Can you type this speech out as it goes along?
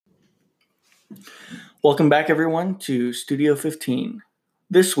Welcome back, everyone, to Studio 15.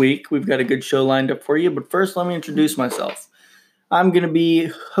 This week, we've got a good show lined up for you, but first, let me introduce myself. I'm going to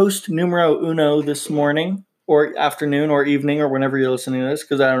be host numero uno this morning, or afternoon, or evening, or whenever you're listening to this,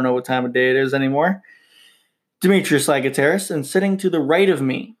 because I don't know what time of day it is anymore. Demetrius Lagateris, and sitting to the right of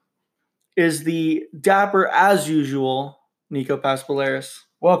me is the dapper, as usual, Nico Paspaleris.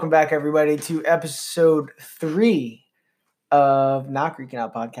 Welcome back, everybody, to episode 3 of Not Greeking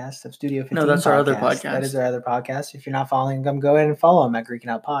Out Podcast of Studio 15. No, that's our other podcast. That is our other podcast. If you're not following them, go ahead and follow them at Greeking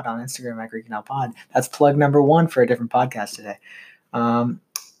Out Pod on Instagram at Greeking Out Pod. That's plug number 1 for a different podcast today. Yeah,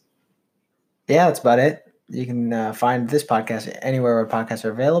 that's about it. You can find this podcast anywhere where podcasts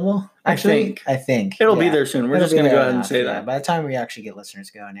are available. Actually, I think. It'll be there soon. We're just going to go ahead and say that. By the time we actually get listeners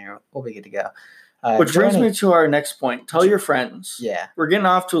going here, we'll be good to go. Which brings me to our next point. Tell your friends. Yeah. We're getting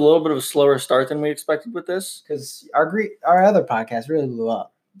off to a little bit of a slower start than we expected with this. Because our other podcast really blew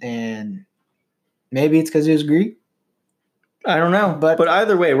up. And maybe it's because it was Greek. I don't know. But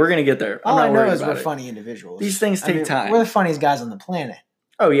either way, we're going to get there. All I know is we're funny individuals. These things take time. We're the funniest guys on the planet.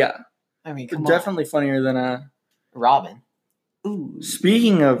 Oh, yeah. I mean, we're definitely funnier than Robin. Ooh.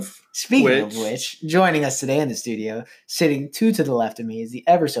 Speaking of which, joining us today in the studio, sitting to the left of me, is the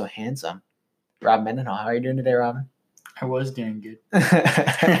ever so handsome Rob Mendenhall. How are you doing today, Robin? I was doing good. Go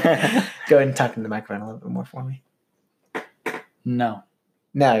ahead and talk into the microphone a little bit more for me. No,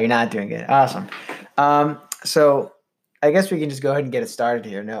 you're not doing good. Awesome. So I guess we can just go ahead and get it started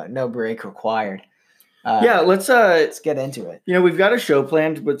here. No break required. Let's get into it. You know, we've got a show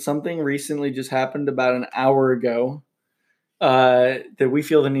planned, but something recently just happened about an hour ago that we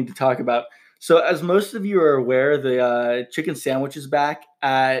feel the need to talk about. So as most of you are aware, the chicken sandwich is back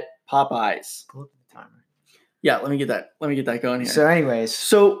at Popeyes. Pull up the timer. Yeah, let me get that going here. So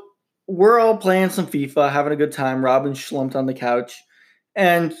anyways. We're all playing some FIFA, having a good time. Robin slumped on the couch.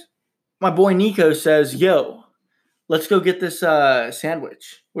 And my boy Nico says, yo, let's go get this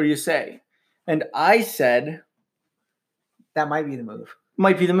sandwich. What do you say? And I said, that might be the move.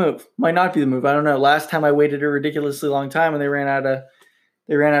 Might be the move. Might not be the move. I don't know. Last time I waited a ridiculously long time and they ran out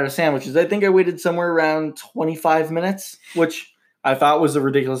of sandwiches. I think I waited somewhere around 25 minutes, which I thought was a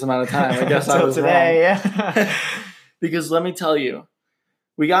ridiculous amount of time. I guess I was today, wrong. Yeah. Because let me tell you,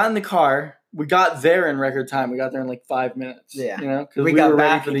 we got in the car. We got there in record time. We got there in like 5 minutes. Yeah. You know, because we got were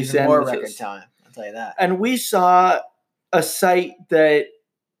back ready for these even more record time. I'll tell you that. And we saw a sight that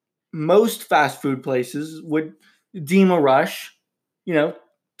most fast food places would deem a rush.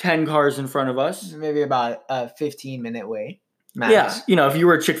 10 cars in front of us. Maybe about a 15-minute wait. Max. Yeah. If you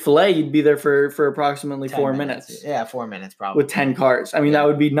were Chick-fil-A, you'd be there for approximately 4 minutes. Yeah, 4 minutes probably. With 10 cars. I mean, that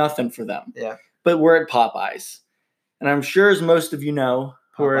would be nothing for them. Yeah. But we're at Popeyes. And I'm sure, as most of you know,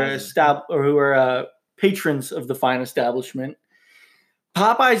 who are patrons of the fine establishment,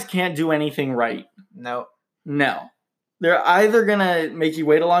 Popeyes can't do anything right. No. They're either going to make you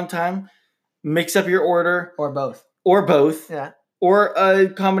wait a long time, mix up your order. Or both. Yeah. Or a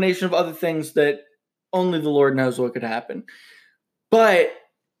combination of other things that only the Lord knows what could happen. But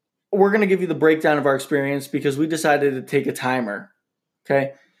we're going to give you the breakdown of our experience because we decided to take a timer.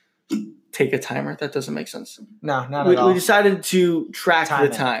 Okay? Take a timer? That doesn't make sense. No, not at all. We decided to track the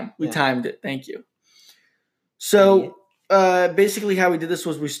time. We timed it. Thank you. So basically how we did this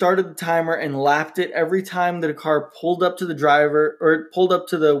was we started the timer and lapped it every time that a car pulled up to the driver or pulled up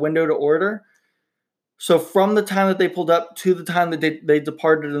to the window to order. So from the time that they pulled up to the time that they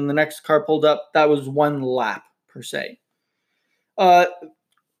departed and the next car pulled up, that was one lap per se.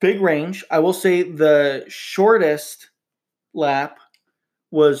 Big range. I will say the shortest lap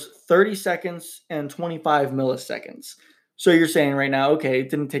was 30 seconds and 25 milliseconds. So you're saying right now, okay, it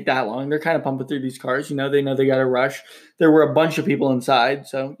didn't take that long. They're kind of pumping through these cars. They know they got to rush. There were a bunch of people inside.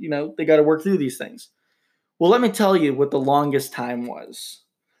 So, they got to work through these things. Well, let me tell you what the longest time was.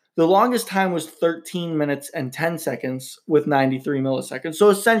 The longest time was 13 minutes and 10 seconds with 93 milliseconds. So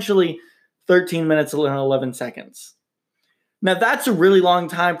essentially 13 minutes and 11 seconds. Now that's a really long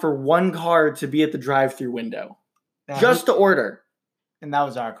time for one car to be at the drive-through window. Just to order. And that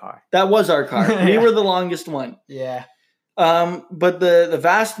was our car. That was our car. We were the longest one. Yeah. But the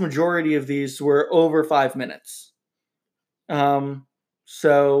vast majority of these were over 5 minutes.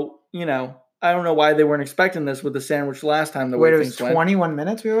 So, I don't know why they weren't expecting this with the sandwich last time. Wait, it was 21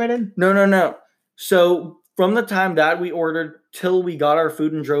 minutes we waited? No. So from the time that we ordered till we got our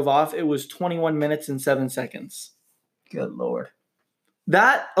food and drove off, it was 21 minutes and 7 seconds. Good Lord.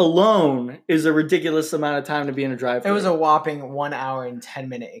 That alone is a ridiculous amount of time to be in a drive-thru. It was a whopping 1 hour and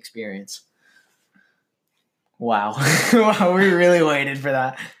 10-minute experience. Wow. We really waited for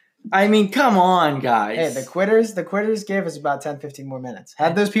that. I mean, come on, guys. Hey, the quitters gave us about 10, 15 more minutes.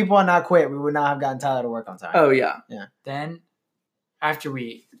 Had those people not quit, we would not have gotten Tyler to work on time. Oh, yeah. Then, after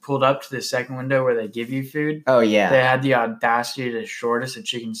we pulled up to the second window where they give you food, Oh, yeah. they had the audacity to short us a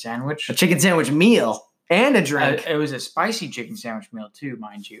chicken sandwich. A chicken sandwich meal and a drink. It was a spicy chicken sandwich meal too,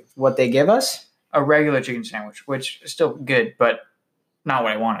 mind you. What they give us? A regular chicken sandwich, which is still good, but not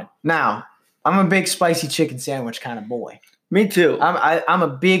what I wanted. Now, I'm a big spicy chicken sandwich kind of boy. Me too. I'm a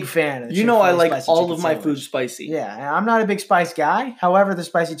big fan of the You know, I Chick-fil-A like spicy all chicken of my sandwich. food spicy. Yeah, and I'm not a big spice guy. However, the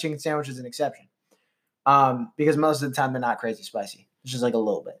spicy chicken sandwich is an exception. Because most of the time they're not crazy spicy. It's just like a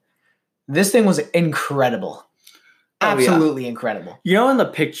little bit. This thing was incredible. Oh, yeah. Absolutely incredible. You know, in the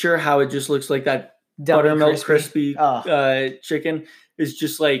picture, how it just looks like that Double buttermilk crispy Oh. chicken is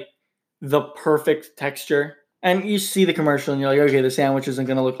just like the perfect texture. And you see the commercial and you're like, okay, the sandwich isn't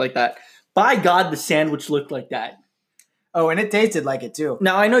going to look like that. By God, the sandwich looked like that. Oh, and it tasted like it too.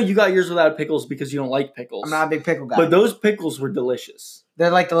 Now, I know you got yours without pickles because you don't like pickles. I'm not a big pickle guy. But those pickles were delicious. They're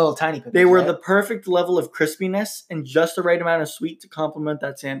like the little tiny pickles. They were right? the perfect level of crispiness and just the right amount of sweet to complement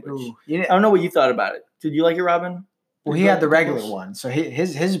that sandwich. Ooh. I don't know what you thought about it. Did you like it, Robin? Well, Did he you had like the regular pickles? one, so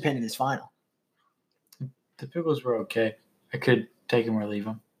his opinion is final. The pickles were okay. I could take them or leave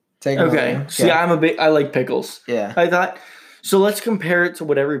them. Take it Okay. over. See, I like pickles. Yeah. I thought, so let's compare it to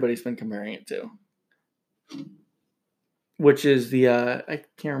what everybody's been comparing it to. Which is the, I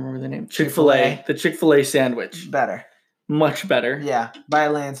can't remember the name. Chick-fil-A. Chick-fil-A. The Chick-fil-A sandwich. Better. Much better. Yeah, by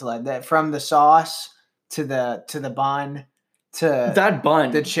a landslide. That from the sauce to the bun to That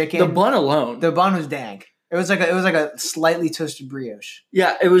bun. the chicken. The bun alone. The bun was dank. It was like a slightly toasted brioche.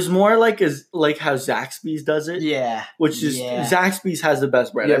 Yeah, it was more like how Zaxby's does it. Yeah. Which is, Yeah. Zaxby's has the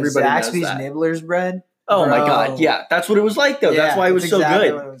best bread. Yeah, Everybody knows Zaxby's that. Nibbler's bread. Oh my Bro. God. Yeah, that's what it was like, though. That's why it was that's so exactly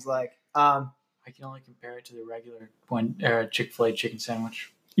good. What it was like. I can only compare it to the regular Chick-fil-A chicken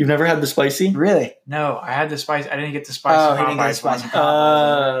sandwich. You've never had the spicy? Really? No, I had the spice. I didn't get the spicy. Oh, he didn't get Popeyes spicy. one.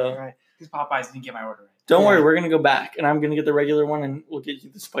 Popeyes. Right. Because Popeyes didn't get my order right. Don't Yeah. worry, we're going to go back, and I'm going to get the regular one, and we'll get you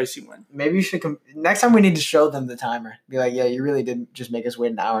the spicy one. Maybe you should next time we need to show them the timer. Be like, yeah, you really did just make us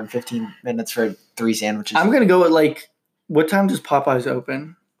wait an hour and 15 minutes for 3 sandwiches. I'm going to go at, what time does Popeyes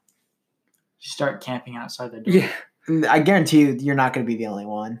open? You start camping outside the door. Yeah. I guarantee you're not going to be the only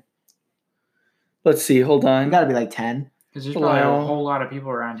one. Let's see. Hold You on. got to be like 10. Because there's probably Wow. a whole lot of people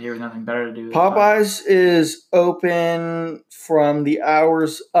around here with nothing better to do. Popeyes is open from the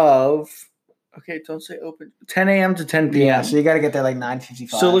hours of, okay, don't say open, 10 a.m. to 10 p.m. Yeah, so you got to get there like 9:55.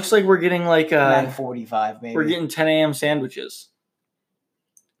 So it looks like we're getting 9:45 maybe. we're getting 10 a.m. sandwiches.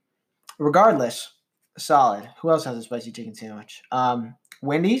 Regardless, solid. Who else has a spicy chicken sandwich?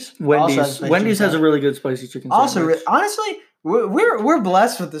 Wendy's. Wendy's has a really good spicy chicken sandwich. Also, honestly, we're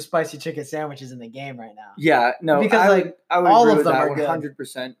blessed with the spicy chicken sandwiches in the game right now. Yeah, no, Because, I would all agree of with them that are good.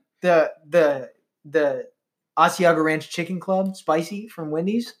 100%. The Asiago Ranch Chicken Club spicy from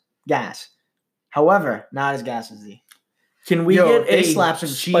Wendy's, gas. However, not as gas as the. Can we Yo, get they a slap some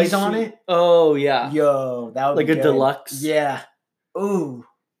cheese on it? Oh yeah, Yo, that would like be a good. deluxe. Yeah. Ooh.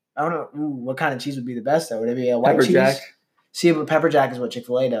 I don't know. Ooh, what kind of cheese would be the best though? Would it be a white Pepper cheese? jack. See, but pepper jack is what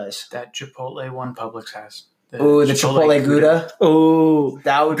Chick-fil-A does. That Chipotle one Publix has. Ooh, the Chipotle Gouda. Oh,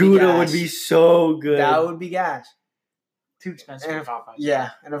 That would be Gouda gas. would be so good. That would be gas. Too expensive for Popeyes. Yeah,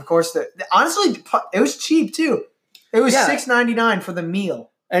 and of course, honestly, it was cheap too. It was Yeah. $6.99 for the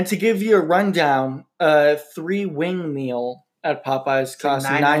meal. And to give you a rundown, a 3-wing meal at Popeyes costs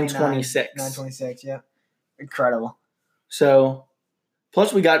 $9.26. $9.26. Yeah, incredible. So,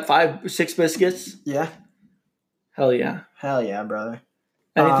 plus we got 6 biscuits. Yeah, Hell yeah. hell yeah, brother.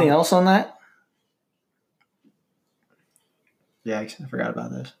 Anything else on that? Yeah, I forgot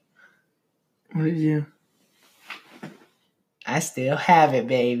about this. What did you? I still have it,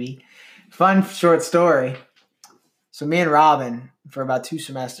 baby. Fun short story. So me and Robin, for about 2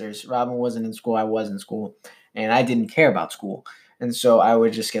 semesters, Robin wasn't in school, I was in school, and I didn't care about school. And so I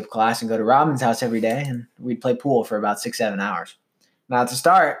would just skip class and go to Robin's house every day, and we'd play pool for about 6-7 hours. Now to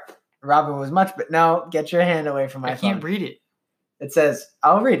start, Robin was much, but no, get your hand away from my I phone. can't read it. It says,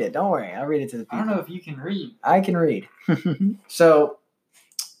 I'll read it. Don't worry. I'll read it to the people. I don't know if you can read. I can read. So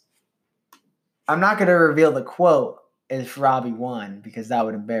I'm not going to reveal the quote if Robbie won because that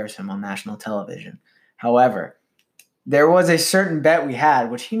would embarrass him on national television. However, there was a certain bet we had,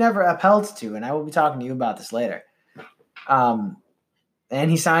 which he never upheld to, and I will be talking to you about this later. And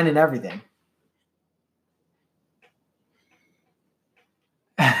he signed and everything.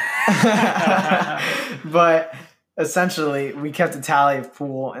 But essentially, we kept a tally of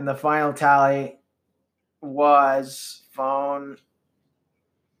pool, and the final tally was phone.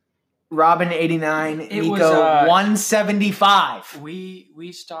 Robin 89, It Nico was, 175.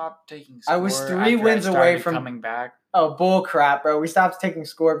 We stopped taking I score. was 3 after wins I away started from- coming back Oh, bull crap, bro. We stopped taking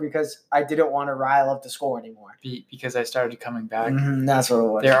score because I didn't want to rile up the score anymore. because I started coming back. That's what it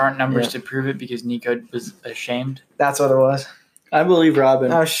was. There aren't numbers Yeah. to prove it because Nico was ashamed. That's what it was. I believe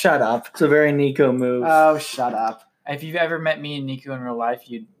Robin. Oh, shut up. It's a very Nico move. Oh, shut up. If you've ever met me and Nico in real life,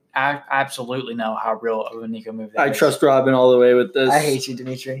 you'd absolutely know how real of a Nico move that I is. trust Robin all the way with this. I hate you,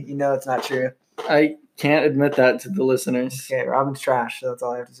 Dimitri. You know it's not true. I can't admit that to the listeners. Okay, Robin's trash. So that's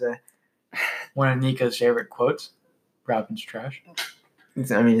all I have to say. One of Nico's favorite quotes, Robin's trash. It's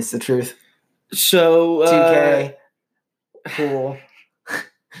the truth. So 2K. Cool.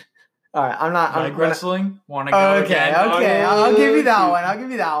 All right, I'm not. Like I'm wrestling? Want to go Okay, again? okay. I'll give you that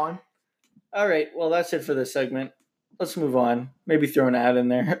one. all right, well, that's it for this segment. Let's move on. Maybe throw an ad in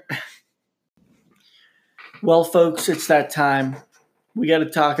there. Well, folks, it's that time. We got to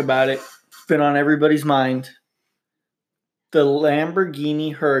talk about it. It's been on everybody's mind. The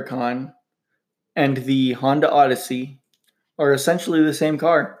Lamborghini Huracan and the Honda Odyssey are essentially the same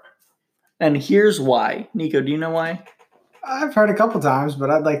car. And here's why. Nico, do you know why? I've heard a couple times, but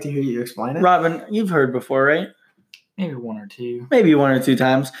I'd like to hear you explain it. Robin, you've heard before, right? Maybe one or two. Maybe one or two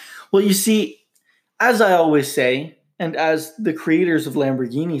times. Well, you see, as I always say, and as the creators of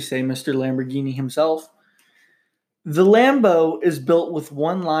Lamborghini say, Mr. Lamborghini himself, the Lambo is built with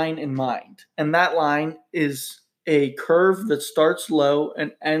one line in mind, and that line is a curve that starts low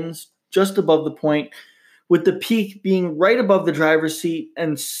and ends just above the point, with the peak being right above the driver's seat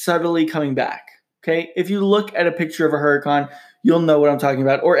and subtly coming back. Okay? If you look at a picture of a Huracan, you'll know what I'm talking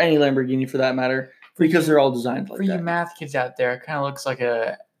about, or any Lamborghini for that matter, because they're all designed like For you that. math kids out there, it kind of looks like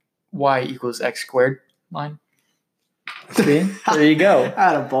a y equals x squared line. See? There you go.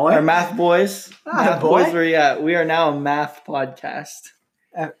 Atta boy. Our math boys. Atta Math boy. boys, where you at? We are now a math podcast.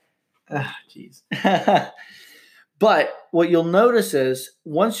 Jeez. But what you'll notice is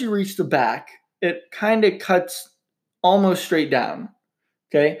once you reach the back, it kind of cuts almost straight down.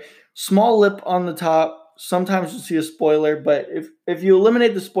 Okay? Small lip on the top. Sometimes you'll see a spoiler, but if you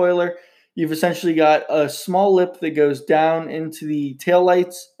eliminate the spoiler, you've essentially got a small lip that goes down into the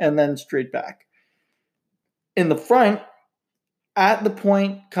taillights and then straight back. In the front, at the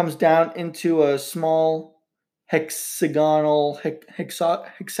point, comes down into a small hexagonal.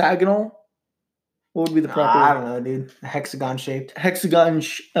 What would be the proper? I don't know, dude. Hexagon shaped, Hexagon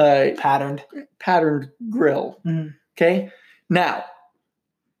patterned. patterned grill. Mhm. Okay, now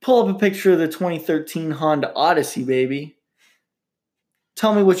pull up a picture of the 2013 Honda Odyssey, baby.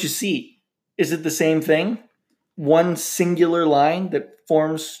 Tell me what you see. Is it the same thing? One singular line that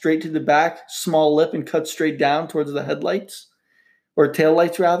forms straight to the back, small lip, and cuts straight down towards the headlights? Or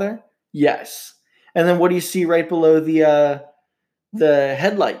taillights, rather? Yes. And then what do you see right below the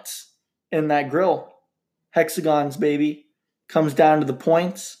headlights in that grill? Hexagons, baby. Comes down to the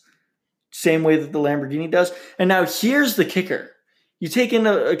points. Same way that the Lamborghini does. And now here's the kicker. You take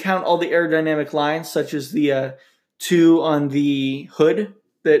into account all the aerodynamic lines, such as the two on the hood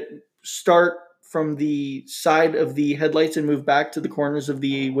that start from the side of the headlights and move back to the corners of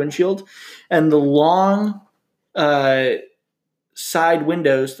the windshield, and the long side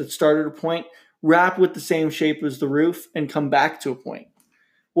windows that start at a point wrap with the same shape as the roof and come back to a point.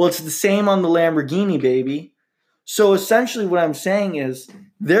 Well, it's the same on the Lamborghini, baby. So essentially what I'm saying is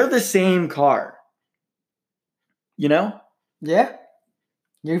they're the same car. You know? Yeah.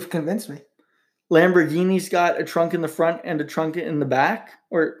 You've convinced me. Lamborghini's got a trunk in the front and a trunk in the back,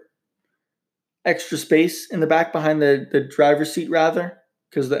 or extra space in the back behind the driver's seat, rather,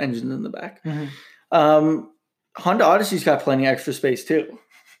 because the engine's in the back. Mm-hmm. Honda Odyssey's got plenty of extra space too.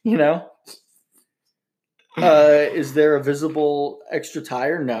 You know? Is there a visible extra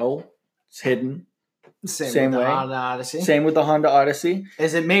tire? No. It's hidden. Same with way. the Honda Odyssey. Same with the Honda Odyssey.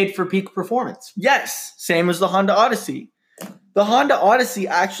 Is it made for peak performance? Yes. Same as the Honda Odyssey. The Honda Odyssey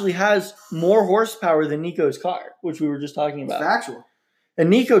actually has more horsepower than Nico's car, which we were just talking about. Factual. And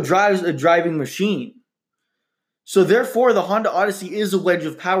Nico drives a driving machine. So therefore, the Honda Odyssey is a wedge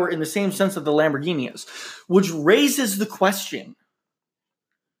of power in the same sense that the Lamborghini is. Which raises the question,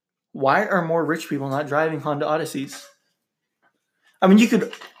 why are more rich people not driving Honda Odysseys? I mean, you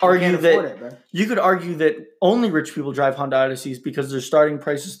could argue that only rich people drive Honda Odysseys because their starting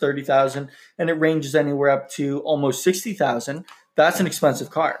price is $30,000 and it ranges anywhere up to almost $60,000. That's an expensive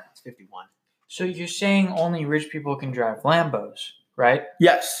car. It's 51. So you're saying only rich people can drive Lambos, right?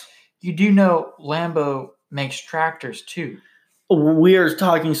 Yes. You do know Lambo makes tractors too. We are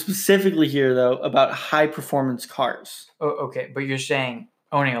talking specifically here, though, about high-performance cars. Oh, okay, but you're saying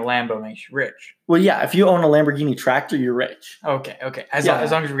owning a Lambo makes you rich. Well, yeah, if you own a Lamborghini tractor, you're rich. Okay. As Yeah.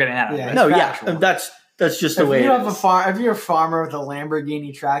 long as we're getting that. Yeah. Right? No, It's yeah, factual. that's just the way If you it have is. if you're a farmer with a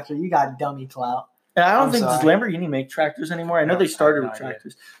Lamborghini tractor, you got dummy clout. And I don't I'm think does sorry. Lamborghini make tractors anymore. I know No, they I have started no with idea.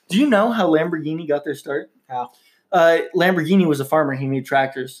 tractors. Do you know how Lamborghini got their start? How? Lamborghini was a farmer. He made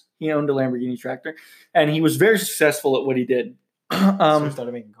tractors. He owned a Lamborghini tractor, and he was very successful at what he did. So he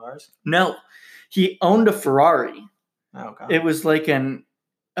started making cars. No, he owned a Ferrari. Oh, okay. It was like an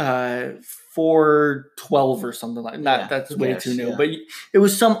 412 or something like that. Yeah, That's who way cares? too new. Yeah. But it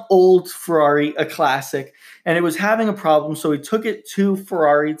was some old Ferrari, a classic, and it was having a problem. So he took it to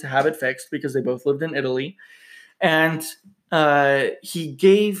Ferrari to have it fixed because they both lived in Italy. And he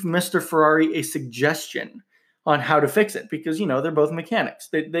gave Mr. Ferrari a suggestion on how to fix it because, they're both mechanics.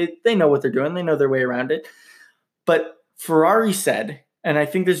 They know what they're doing. They know their way around it. But Ferrari said, and I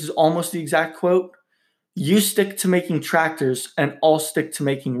think this is almost the exact quote, "You stick to making tractors and I'll stick to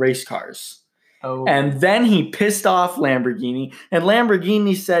making race cars." Oh, And then he pissed off Lamborghini, and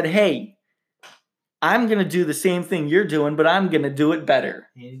Lamborghini said, "Hey, I'm going to do the same thing you're doing, but I'm going to do it better."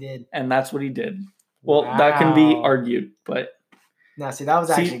 he did. And that's what he did. Well, that can be Wow. argued, but No, see, that was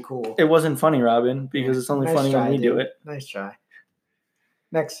See, actually cool. it wasn't funny, Robin, because it's only Nice funny try, when we do dude. it. Nice try.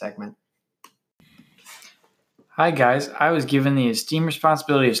 Next segment. Hi guys, I was given the esteemed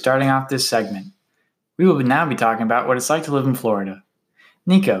responsibility of starting off this segment. We will now be talking about what it's like to live in Florida.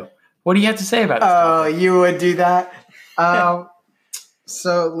 Nico, what do you have to say about this Oh, topic? you would do that?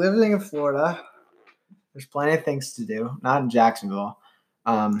 So living in Florida, there's plenty of things to do. Not in Jacksonville.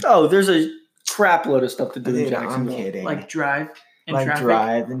 Oh, there's a crap load of stuff to do in Dude, I'm Jacksonville. kidding. Like drive in Like traffic?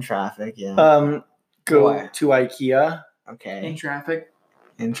 drive in traffic, yeah. Go What? to IKEA. Okay. In traffic?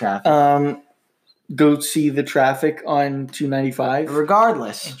 In traffic. Go see the traffic on 295. In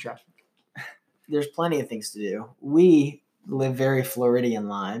Regardless, traffic. there's plenty of things to do. We live very Floridian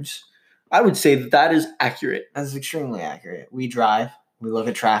lives. I would say that is accurate. That's extremely accurate. We drive. We look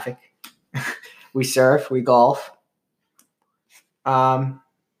at traffic. We surf. We golf.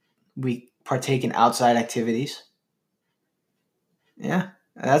 We partake in outside activities. Yeah,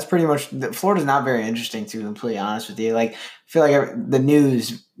 that's pretty much. Florida's not very interesting, to be completely honest with you. Like, I feel like the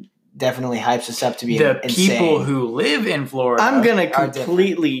news definitely hypes us up to be The insane. people who live in Florida. I'm going to are different.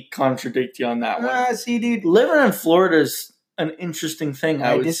 completely contradict you on that one. See, dude, Living in Florida is an interesting thing,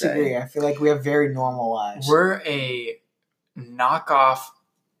 I would disagree. say. I feel like we have very normal lives. We're a knockoff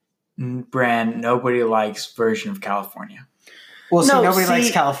brand nobody likes version of California. Well, No, nobody see-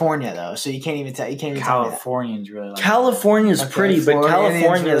 likes California though, so you can't even tell. You can't even tell me that. Californians really like California is Okay, pretty, but Floridians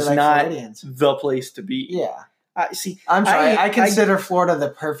California really is like not Floridians. the place to be. Yeah, See, I'm sorry. I I- consider Florida the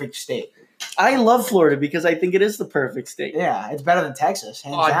perfect state. I love Florida because I think it is the perfect state. Yeah, it's better than Texas,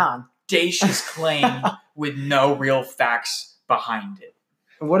 hands Oh, down. audacious claim with no real facts behind it.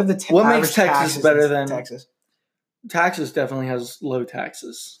 What are the What makes average Texas taxes better in than- Texas? Texas definitely has low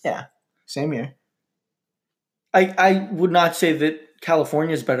taxes. Same here. I would not say that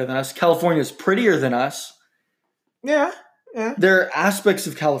California is better than us. California is prettier than us. Yeah. There are aspects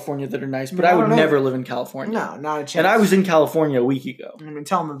of California that are nice, but No, I would no. never live in California. No, not a chance. And I was in California a week ago. I mean,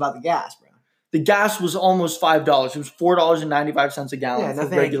 tell them about the gas, bro. The gas was almost $5. It was $4.95 a gallon Yeah, no for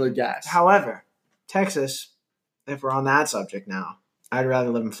thank regular you. gas. However, Texas, if we're on that subject now, I'd rather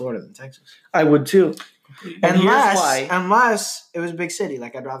live in Florida than Texas. I would too. And here's why. Unless it was a big city.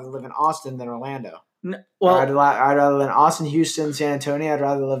 Like, I'd rather live in Austin than Orlando. Well, I'd rather live in Austin, Houston, San Antonio. I'd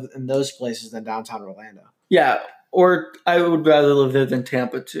rather live in those places than downtown Orlando. yeah. Or I would rather live there than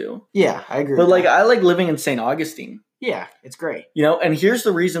Tampa too. Yeah, I agree. But with like, that. I like living in St. Augustine. Yeah, it's great. And here's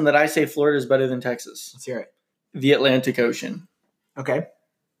the reason that I say Florida is better than Texas. Let's hear it. The Atlantic Ocean. Okay.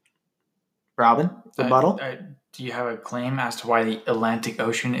 Robin, rebuttal? Do you have a claim as to why the Atlantic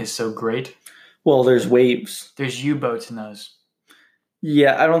Ocean is so great? Well, there's waves. There's U-boats in those.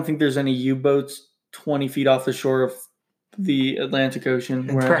 Yeah, I don't think there's any U-boats 20 feet off the shore of the Atlantic Ocean.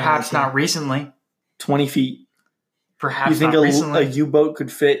 And Where Perhaps not recently. 20 feet. Perhaps You think not a recently. U-boat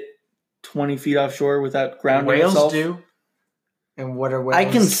could fit 20 feet offshore without grounding Whales itself? do. And what are whales? I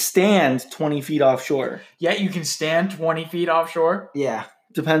can stand 20 feet offshore. Yeah, you can stand 20 feet offshore. Yeah.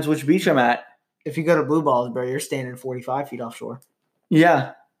 Depends which beach I'm at. If you go to Blue Balls, bro, you're standing 45 feet offshore.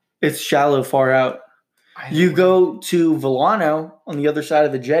 Yeah, it's shallow far out. You go to Volano on the other side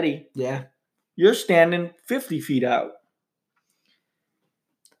of the jetty, Yeah. you're standing 50 feet out.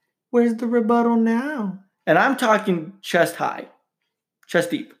 Where's the rebuttal now? And I'm talking chest high,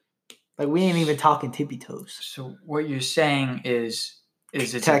 chest deep. Like, we ain't even talking tippy toes. So what you're saying is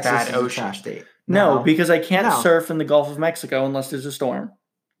it's Texas a bad is a ocean, trash state. No, because I can't No. surf in the Gulf of Mexico unless there's a storm.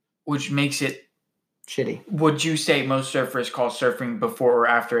 which makes it shitty. Would you say most surfers call surfing before or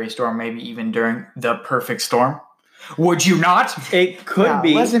after a storm, maybe even during the perfect storm? Would you not? It could No,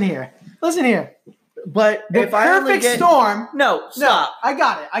 be. Listen here. But The if I only perfect get storm. no, stop. No, I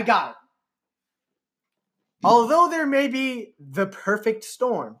got it. Although there may be the perfect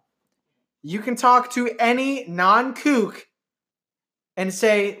storm, you can talk to any non-kook and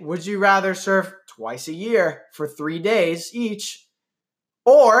say, would you rather surf twice a year for 3 days each,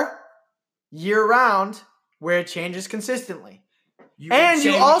 or year-round where it changes consistently? And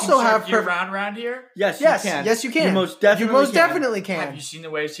you also have year round around here. Yes, Yes, you can. yes, you can. You most definitely You most can. definitely can. Have you seen the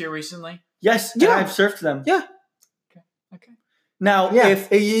waves here recently? Yes, Yeah. and I've surfed them. Yeah. Okay. Now, Yeah,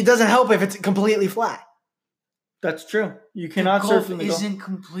 if it doesn't help if it's completely flat. that's true, you cannot the surf Gulf in the Gulf. isn't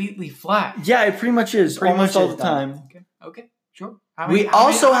completely flat. Yeah, it pretty much is Pretty almost much all is, the Dom. time. Okay. Sure. How We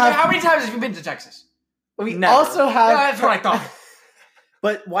also have- How many times have you been to Texas? We Never. also have. Yeah, that's what I thought.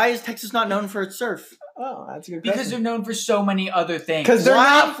 But why is Texas not known for its surf? Oh, that's a good Because question. they're known for so many other things. Because they're Why-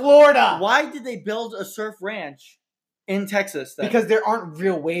 not Florida. Why did they build a surf ranch in Texas then? Because there aren't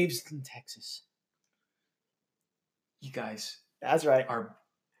real waves in Texas. you guys That's right. are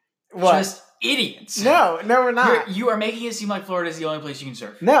What? just idiots. No, we're not. You are making it seem like Florida is the only place you can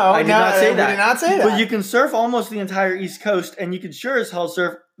surf. No, I did not say that. We did not say that. But you can surf almost the entire East Coast, and you can sure as hell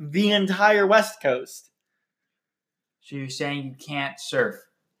surf the entire West Coast. So you're saying you can't surf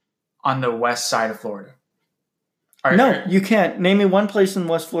on the west side of Florida? No, you can't. Name me one place in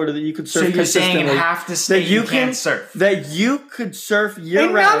West Florida that you could surf So you're saying consistently. in half the state you you can- can't surf? That you could surf year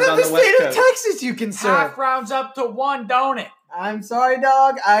in round none on of the the West state of Coast. Texas you can surf. Half rounds up to one, don't it? I'm sorry,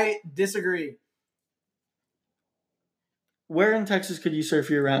 dog. I disagree. Where in Texas could you surf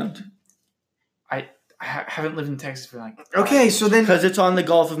year round? I haven't lived in Texas for like... Okay, so then Because it's on the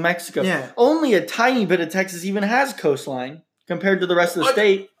Gulf of Mexico. Yeah. Only a tiny bit of Texas even has coastline compared to the rest of the What?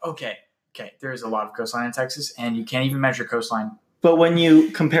 state. Okay. There's a lot of coastline in Texas, and you can't even measure coastline. But when you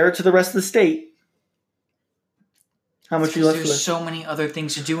compare it to the rest of the state, how much you left There's with? so many other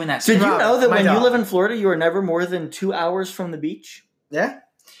things to do in that Did state. you know that My when you dog. live in Florida, you are never more than 2 hours from the beach? yeah.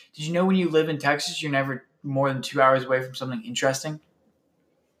 Did you know when you live in Texas, you're never more than 2 hours away from something interesting?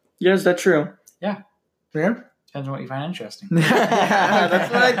 Yeah, is that true? Yeah. Depends on what you find interesting.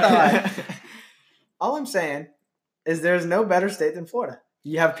 That's what I thought. All I'm saying is there's no better state than Florida.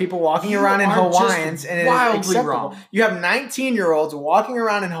 You have people walking You around in are just Hawaiians and it is wildly acceptable. wrong. You have 19-year-olds walking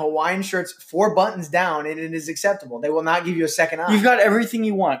around in Hawaiian shirts, 4 buttons down, and it is acceptable. They will not give you a second eye. You've got everything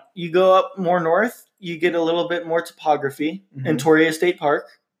you want. You go up more north, you get a little bit more topography in Torrey State Park.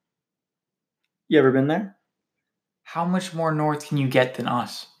 You ever been there? How much more north can you get than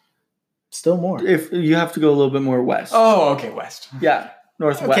us? Still more. If you have to go a little bit more west. Oh, okay, west. Yeah,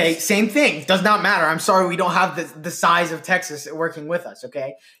 northwest. Okay, same thing. Does not matter. I'm sorry we don't have the size of Texas working with us,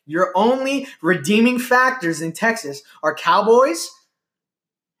 okay? Your only redeeming factors in Texas are Cowboys,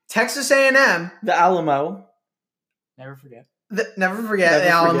 Texas A&M, The Alamo. Never forget. never forget Never the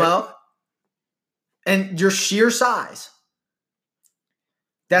Alamo, and your sheer size.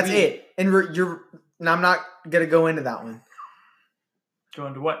 That's it. And I'm not going to go into that one. Go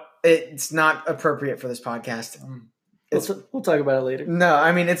into what? It's not appropriate for this podcast. We'll talk about it later. No,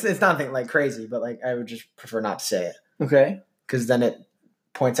 I mean, it's nothing like crazy, but like I would just prefer not to say it. Okay. Because then it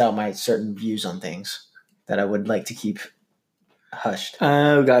points out my certain views on things that I would like to keep hushed.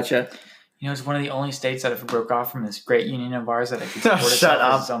 Oh, gotcha. You know, it's one of the only states that if it broke off from this great union of ours that it could support Shut itself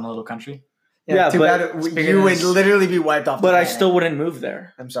up. as its own little country. Yeah, too but bad speaking you of would this- literally be wiped off. But the I planet. still wouldn't move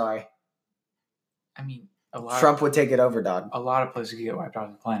there. I'm sorry. I mean, a lot Trump would take it over, dog. of places could get wiped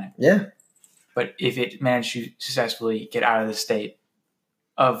off the planet. Yeah, But if it managed to successfully get out of the state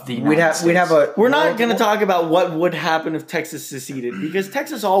of the United we'd have States- a. We're not going to talk about what would happen if Texas seceded because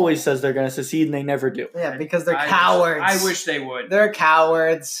Texas always says they're going to secede and they never do. Yeah, because they're I cowards. I wish they would. They're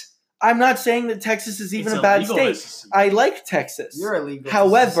cowards. I'm not saying that Texas is even It's a bad illegal to state. secede. I like Texas. You're illegal.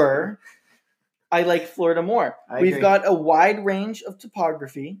 However, I like Florida more. I We've agree. got a wide range of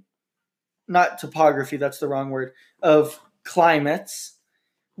topography. Not topography, that's the wrong word. Of climates.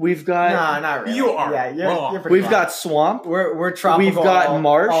 We've got No, not really. You are Yeah, wrong. you're pretty we've wrong. got swamp. We're tropical. we've got all,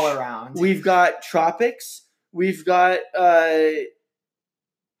 marsh. all around. We've got tropics. We've got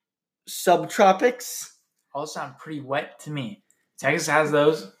subtropics. All sound pretty wet to me. Texas has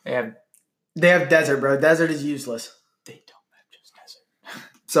those. They have desert, bro. Desert is useless. They don't have just desert.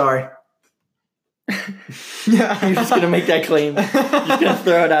 Sorry. You're just gonna make that claim. You're just gonna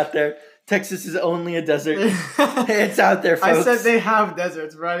throw it out there. Texas is only a desert. It's out there, folks. I said they have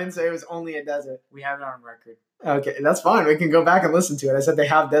deserts, bro. I didn't say it was only a desert. We have it on record. Okay, that's fine. We can go back and listen to it. I said they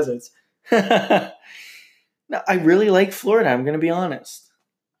have deserts. No, I really like Florida. I'm gonna be honest.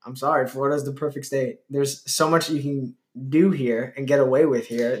 I'm sorry, Florida's the perfect state. There's so much you can do here and get away with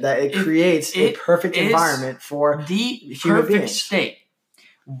here that it creates a perfect environment for the human perfect beings. state.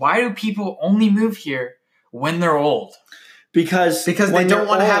 Why do people only move here when they're old? Because they when don't you're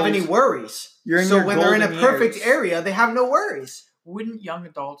want to have old, any worries. you're in so your when they're in a golden perfect years. area, they have no worries. Wouldn't young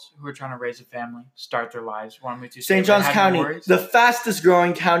adults who are trying to raise a family, start their lives, want to move to St. John's County, the fastest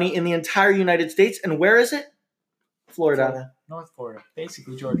growing county in the entire United States. And where is it? Florida. North Florida,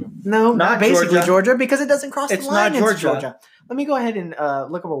 basically Georgia. No, not basically Georgia, because it doesn't cross It's the line not into Georgia. Georgia. Let me go ahead and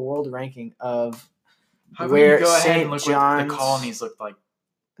look up a world ranking of How about where you go ahead St. and look John's... what the colonies looked like?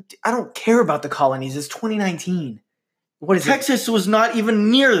 I don't care about the colonies. It's 2019. What is Texas was not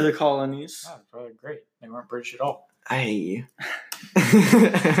even near the colonies. Oh, probably great. They weren't British at all. I hate you.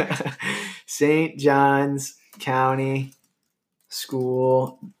 St. John's County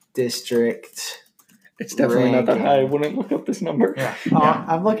School District. It's definitely not that ranking. high. I wouldn't look up this number. Yeah.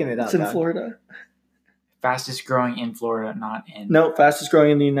 I'm looking it up. It's in though. Florida. Fastest growing in Florida, not in. No, fastest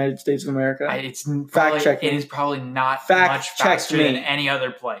growing in the United States of America. It's probably, check me. It is probably not Fact much check faster me. than any other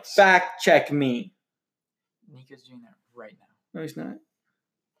place. Fact check me. Nico's doing that right now. No, he's not.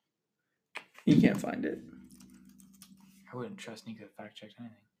 He can't find it. I wouldn't trust Nico to fact check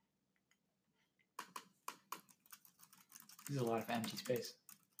anything. There's a lot of empty space.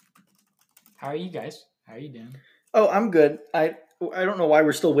 How are you guys? How are you doing? Oh, I'm good. I don't know why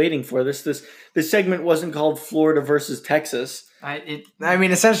we're still waiting for this. This segment wasn't called Florida versus Texas. I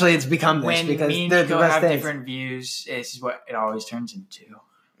mean, essentially, it's become this When because me and they're the Nico best have things. different views, this is what it always turns into.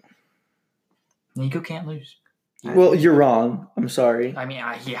 Nico can't lose. Well, you're wrong. I'm sorry. I mean,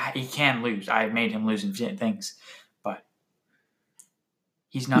 he can lose. I made him lose in things, but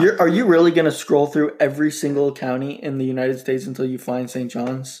he's not. Are you really going to scroll through every single county in the United States until you find St.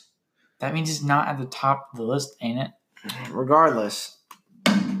 John's? That means it's not at the top of the list, ain't it? Regardless,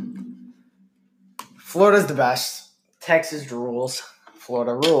 Florida's the best. Texas rules.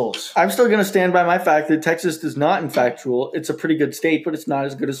 Florida rules. I'm still going to stand by my fact that Texas does not, in fact, rule. It's a pretty good state, but it's not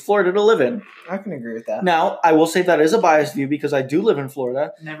as good as Florida to live in. I can agree with that. Now, I will say that is a biased view because I do live in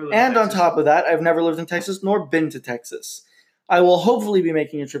Florida. Never lived And in on Texas. top of that, I've never lived in Texas nor been to Texas. I will hopefully be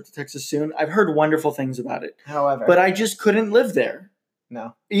making a trip to Texas soon. I've heard wonderful things about it. However, But I just couldn't live there.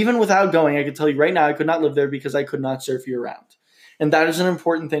 no. Even without going, I could tell you right now I could not live there because I could not surf year-round. And that is an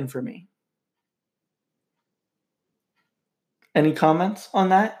important thing for me. Any comments on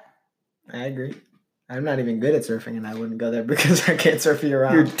that? I agree. I'm not even good at surfing, and I wouldn't go there because I can't surf year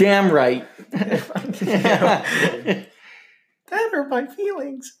round. You're damn right. That hurt my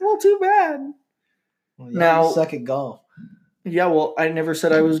feelings. Well, too bad. Well, yeah, Now- you suck at golf. Yeah, well, I never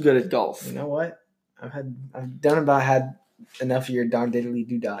said I was good at golf. You know what? I've done about had enough of your darn diddly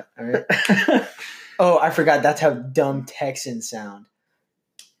doo dot. All right. Oh, I forgot. That's how dumb Texans sound.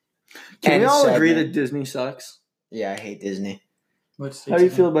 Can we End all agree segment. that Disney sucks? Yeah, I hate Disney. What How do you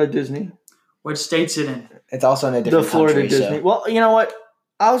feel about Disney? What state's it in? It's also in a The different Florida country. Disney. So. Well, you know what?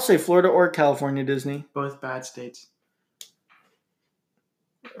 I'll say Florida or California Disney. Both bad states.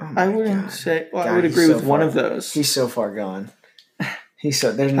 Oh my I wouldn't God. say. Well, I God, would he's agree so with one far- of those. He's so far gone. There's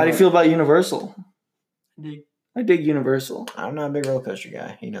How do you feel about Universal? Dig. I dig Universal. I'm not a big roller coaster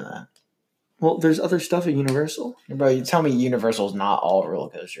guy. You know that. Well, there's other stuff at Universal. Bro, you tell me Universal's not all roller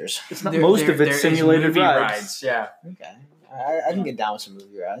coasters. It's not There- most there- of there it's is simulated movie rides. Yeah. Okay. I can get down with some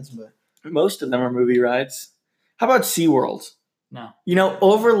movie rides, but Most of them are movie rides. How about SeaWorld? No. You know,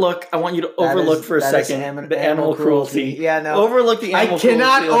 overlook. I want you to overlook for a that is second the animal cruelty. Yeah, no. Overlook the I animal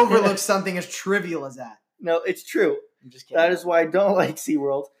cannot cruelty. overlook something as trivial as that. No, it's true. I'm just kidding. That is why I don't like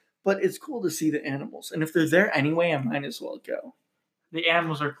SeaWorld. But it's cool to see the animals. And if they're there anyway, I might as well go. The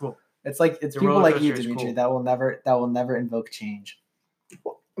animals are cool. It's The people roller like you, coaster is Dimitri, cool. that will never invoke change.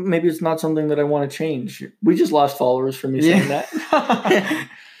 Maybe it's not something that I want to change. We just lost followers from me saying that.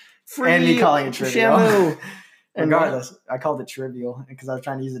 Free And me calling it trivial. Shamu. And Regardless, I called it trivial because I was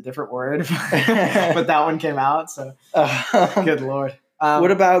trying to use a different word, but that one came out. So good lord.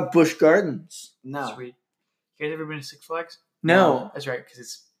 What about Busch Gardens? no? Sweet. You guys ever been to Six Flags? No. That's right, because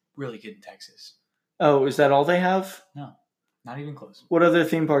it's really good in Texas. Oh, is that all they have? No, not even close. What other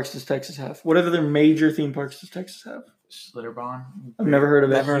theme parks does Texas have? What other major theme parks does Texas have? Slitterbahn. I've never heard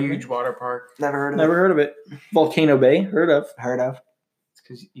of it. Never heard of Huge water park. Never heard of Never heard of it. Volcano Bay, heard of. it. Heard of? It's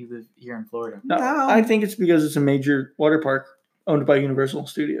because you live here in Florida. No, No. I think it's because it's a major water park owned by Universal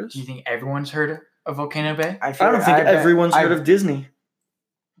Studios. Do you think everyone's heard of Volcano Bay? I don't think everyone's heard of Disney.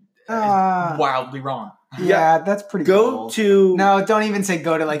 Ah. Wildly wrong. Yeah, that's pretty. Go bold. to No, don't even say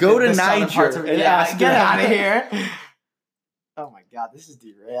go to like Go the to southern Niger parts of and yeah, ask get them. out of here. Oh my god, this is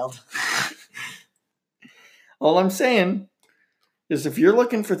derailed. all I'm saying is if you're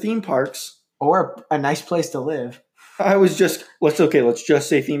looking for theme parks, Or a nice place to live. let's just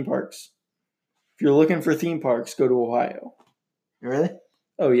say theme parks. If you're looking for theme parks, go to Ohio. Really?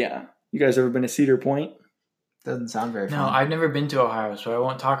 Oh yeah. You guys ever been to Cedar Point? Doesn't sound very No, fun. I've never been to Ohio, so I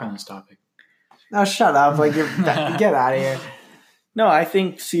won't talk on this topic. No, shut up. Like, get out of here. No, I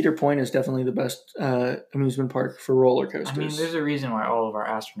think Cedar Point is definitely the best amusement park for roller I coasters. mean, there's a reason why all of our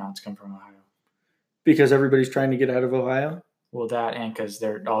astronauts come from Ohio. Because everybody's trying to get out of Ohio. Well, that and because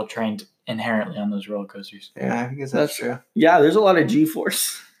they're all trained inherently on those roller coasters. Yeah, I guess that's true. Yeah, there's a lot of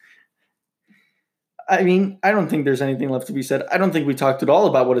G-force. I mean, I don't think there's anything left to be said. I don't think we talked at all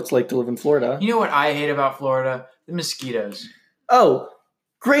about what it's like to live in Florida. You know what I hate about Florida? The mosquitoes. Oh,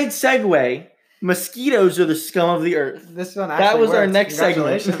 great segue. Mosquitoes are the scum of the earth. This one That actually was our worked. next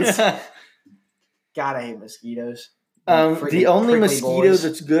segment. Congratulations. God, I hate mosquitoes. The Freaking only prickly mosquito boys.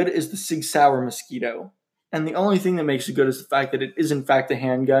 that's good is the Sig Sauer mosquito. And the only thing that makes it good is the fact that it is, in fact, a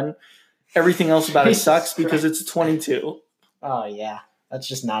handgun. Everything else about it Jesus sucks because Christ. it's a 22. Oh, yeah. That's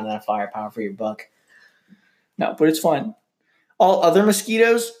just not enough firepower for your buck. No, but it's fun. All other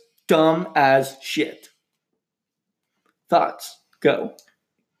mosquitoes, dumb as shit. Thoughts? Go.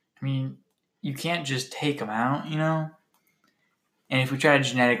 I mean, you can't just take them out, you know? And if we try to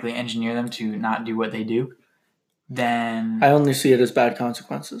genetically engineer them to not do what they do, then... I only see it as bad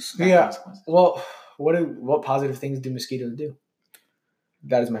consequences. Yeah. consequences. Well, what positive things do mosquitoes do?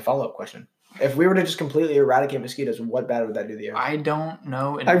 That is my follow-up question. If we were to just completely eradicate mosquitoes, what bad would that do to the earth? I don't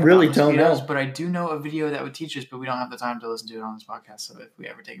know. I really about don't mosquitoes, know. But I do know a video that would teach us, but we don't have the time to listen to it on this podcast. So if we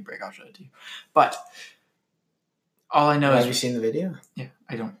ever take a break, I'll show it to you. But all I know Have you is... seen the video? Yeah,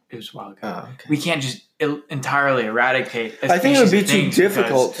 I don't... It was a while ago. Oh, okay. We can't just entirely eradicate a I think it would be species of too things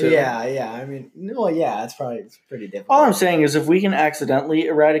difficult because- to. Yeah. I mean, no, yeah, it's pretty difficult. All I'm saying is if we can accidentally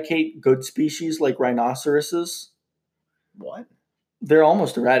eradicate good species like rhinoceroses, What? they're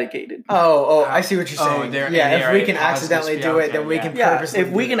almost eradicated. Oh, I see what you're Oh, saying. they're- Yeah, they if we are can a hazardous accidentally do it, then we species, can Yeah, purposely if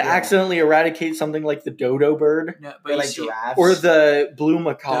we do can it, yeah. accidentally eradicate something like the dodo bird No, Or but you like see, giraffes. or the blue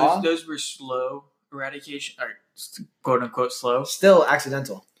macaw, those were slow eradication, or quote unquote slow. Still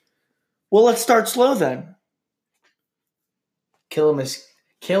accidental. well, let's start slow then.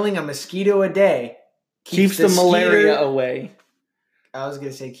 Killing a mosquito a day Keeps the malaria away. I was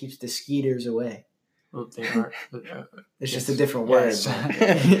gonna say keeps the skeeters away. Well, they are. It's Yes. just a different word. Yes.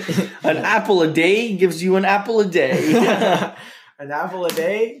 An apple a day gives you an apple a day. An apple a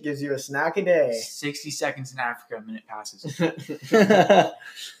day gives you a snack a day. 60 seconds in Africa, a minute passes.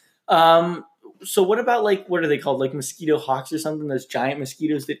 So what about what are they called? Like mosquito hawks or something? Those giant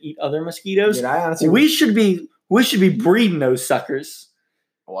mosquitoes that eat other mosquitoes. Dude, I honestly We should be breeding those suckers.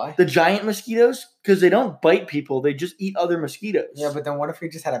 why? The giant mosquitoes, because they don't bite people; they just eat other mosquitoes. Yeah, but then what if we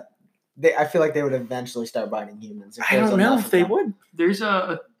just had I feel like they would eventually start biting humans. I don't know if they would. There's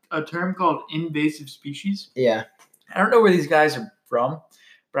a term called invasive species. Yeah. I don't know where these guys are from,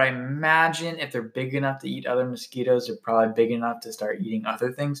 but I imagine if they're big enough to eat other mosquitoes, they're probably big enough to start eating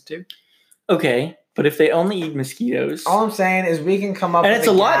other things too. Okay, but if they only eat mosquitoes, All I'm saying is we can come up and with it's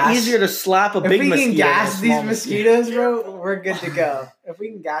a lot gas. easier to slap a If big we mosquito can than a gas these small mosquito. mosquitoes, bro, we're good to go. If we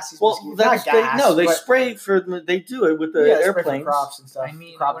can gas these Well, mosquitoes, that's not gas, no, they but- spray they do it with the yeah, spray for airplanes. crops and stuff. I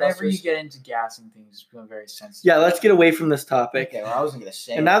mean, crop whenever you dusters. get into gassing things, it's become very sensitive. Yeah, let's get away from this topic. Okay, well, I wasn't gonna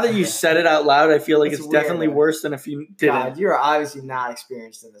say. And now that you said it out loud, I feel like It's it's definitely weird. worse than if you didn't. God, you're obviously not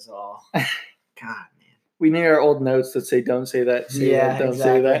experienced in this at all. God, man. We need our old notes that say "Don't say that." Say Yeah, that, don't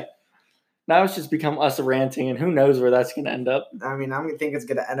exactly. say that. Now it's just become us ranting, and who knows where that's going to end up. I mean, I think it's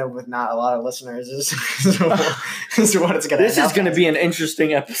gonna end up with not a lot of listeners. Is what it's gonna. This end is up going to as. be an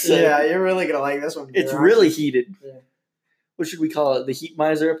interesting episode. Yeah, you're really gonna like this one. It's You're really actually- heated. Yeah. What should we call it? The Heat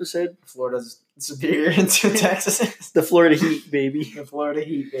Miser episode? Florida's superior into Texas. The Florida Heat, baby. The Florida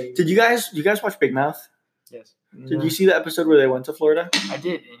Heat, baby. Did you guys watch Big Mouth? Yes, Did you see the episode where they went to Florida? I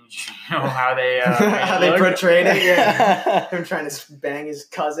did. And you know how they How they look? portrayed it? Yeah. Him trying to bang his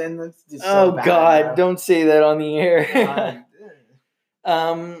cousin. That's just so Oh bad, God! bro. Don't say that on the air. God.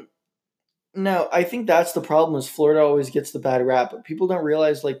 No, I think that's the problem is Florida always gets the bad rap, but people don't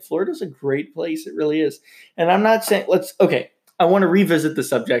realize Florida's a great place. It really is. And I'm not saying I want to revisit the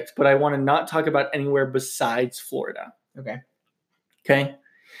subject, but I want to not talk about anywhere besides Florida. Okay. Okay.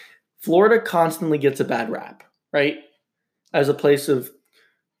 Florida constantly gets a bad rap, right? As a place of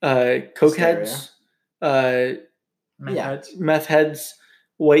coke heads, Meth Yeah. heads, meth heads,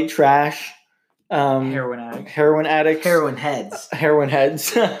 white trash, heroin addicts. heroin addicts, Heroin heads. heroin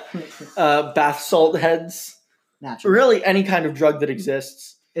heads, bath salt heads, Naturally. really any kind of drug that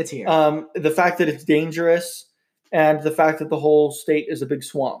exists. It's here. The fact that it's dangerous and the fact that the whole state is a big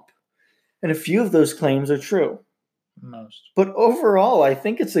swamp. And a few of those claims are true. Most. But overall, I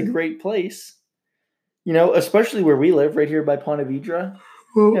think it's a great place. You know, especially where we live, right here by Ponte Vedra.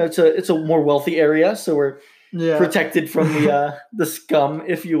 You know, it's a more wealthy area, so we're protected from the scum,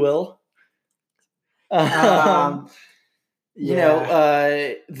 if you will. You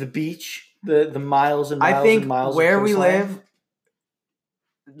know, the beach, the miles and miles I think and miles. where of we coastline. live,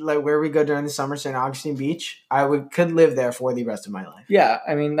 like where we go during the summer, St. Augustine Beach, could live there for the rest of my life. Yeah,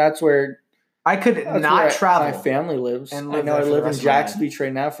 I mean that's where I could not where travel. my family lives. and I live know there I for the live in rest of my Jack's life. Beach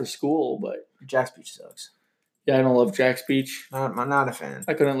right now for school, but Jack's Beach sucks. yeah, I don't love Jack's Beach. I'm not a fan.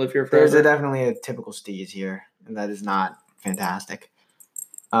 I couldn't live here There's forever. definitely a typical Steez here, and that is not fantastic.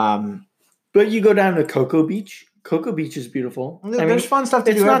 But you go down to Cocoa Beach. Cocoa Beach is beautiful. There's fun stuff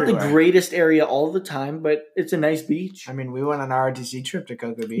to it's do not everywhere. the greatest area all the time, but it's a nice beach. I mean, we went on our RTC trip to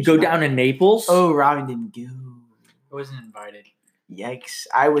Cocoa Beach. Go down to Naples. Oh, Robin didn't go. I wasn't invited. Yikes.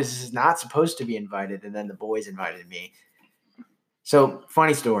 I was not supposed to be invited, and then the boys invited me. So,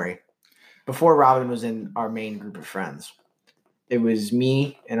 funny story. Before Robin was in our main group of friends, it was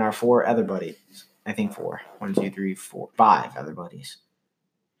me and our 4 other buddies. I think 4. 1, 2, 3, 4, 5 other buddies.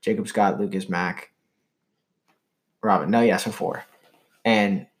 Jacob, Scott, Lucas, Mac, Robin. No, yeah, so 4.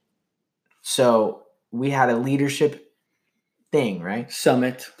 And so we had a leadership thing, right?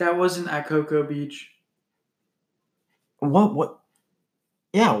 Summit. That wasn't at Cocoa Beach. What?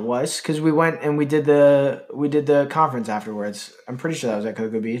 Yeah, it was because we went and we did the conference afterwards. I'm pretty sure that was at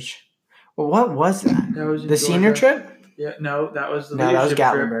Cocoa Beach. Well, what was that? That was in The senior Georgia. trip? Yeah, no, that was the No, that was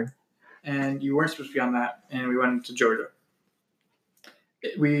leadership trip. Gatlinburg. And you weren't supposed to be on that, and we went to Georgia.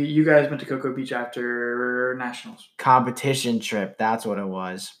 You guys went to Cocoa Beach after nationals. Competition trip. That's what it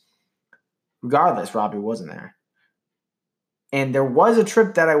was. Regardless, Robbie wasn't there. And there was a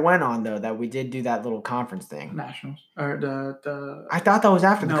trip that I went on though that we did do that little conference thing. Nationals or the I thought that was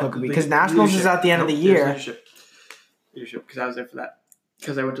after the Cocoa Beach because nationals is at the end of the year. Leadership, because I was there for that.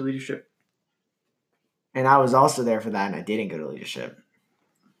 Because I went to leadership. And I was also there for that, and I didn't go to leadership.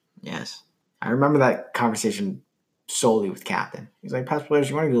 Yes. I remember that conversation solely with Captain. He's like, past players,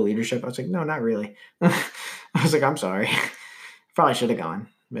 you want to go to leadership? I was like, no, not really. I was like, I'm sorry. Probably should have gone.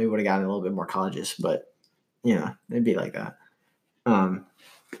 Maybe would have gotten a little bit more colleges, but, you know, it'd be like that.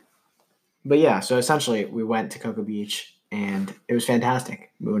 But yeah, so essentially we went to Cocoa Beach, and it was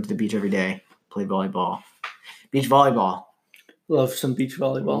fantastic. We went to the beach every day, played volleyball. Beach volleyball. Love some beach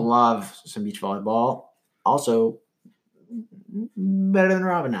volleyball. Love some beach volleyball. Also, better than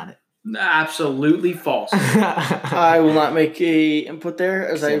Robin at it. Absolutely false. I will not make a input there,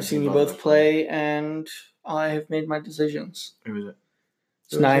 as I have Same seen you volleyball both play, and I have made my decisions. Who was it?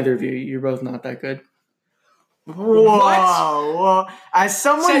 It's neither of you. You're both not that good. Whoa. As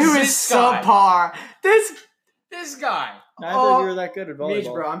someone Says who is this guy. subpar, This guy. Neither of you are that good at volleyball. Mitch,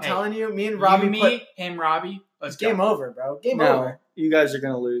 bro, I'm Hey, telling you, me and Robbie me, him, Robbie. Let's game go. over, bro. Game No, over. you guys are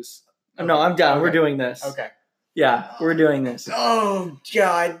gonna lose. Okay. No, I'm down. We're Okay. doing this. Okay. Yeah, we're doing this. Oh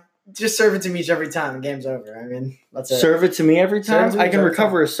God. Just serve it to Mitch every time. The game's over. I mean, that's it. Serve it to me every Serve time. to me I can every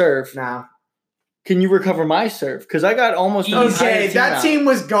recover a serve. Now. Can you recover my serve? Because I got almost an entire Okay, that out. team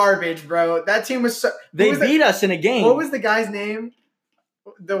was garbage, bro. That team was so. They who was beat us in a game. What was the guy's name?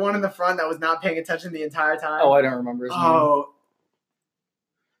 The one in the front that was not paying attention the entire time. Oh, I don't remember his name. Oh,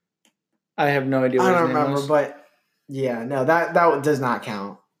 I have no idea what I his don't name remember, was. but yeah, no, that does not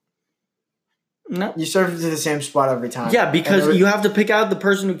count. No. You serve it to the same spot every time. Yeah, because And you have to pick out the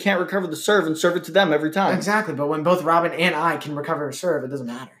person who can't recover the serve and serve it to them every time. exactly. But when both Robin and I can recover a serve, it doesn't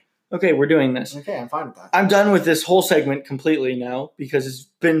matter. Okay, we're doing this. Okay, I'm fine with that. I'm done with this whole segment completely now because it's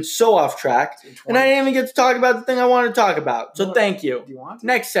been so off track. And I didn't even get to talk about the thing I wanted to talk about. So Well, thank you. Do you want to?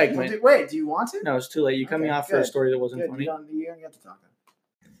 Next segment. Wait, do you want to? No, it's too late. You cut me Okay, off for a good. story that wasn't Good. funny. You don't get to talk.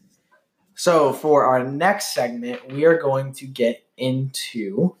 So for our next segment, we are going to get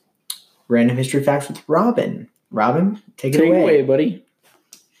into random history facts with Robin. Robin, take it Take it away. away, buddy.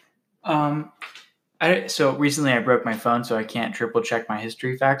 So recently I broke my phone, so I can't triple check my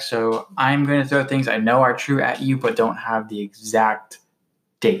history facts. So I'm going to throw things I know are true at you, but don't have the exact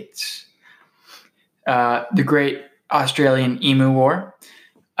dates. The Great Australian Emu War.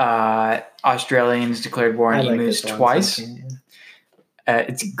 Australians declared war on emus twice.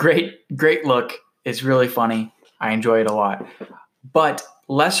 It's a great look. It's really funny. I enjoy it a lot. But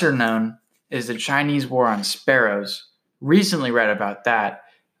lesser known is the Chinese war on sparrows. Recently read about that.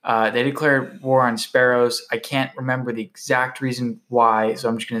 They declared war on sparrows. I can't remember the exact reason why, so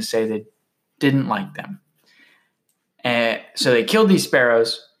I'm just going to say they didn't like them. So they killed these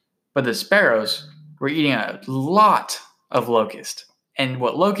sparrows, but the sparrows were eating a lot of locust. And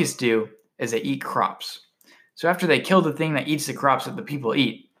what locusts do is they eat crops. So after they killed the thing that eats the crops that the people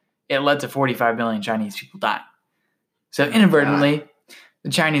eat, it led to 45 million Chinese people dying. So inadvertently, the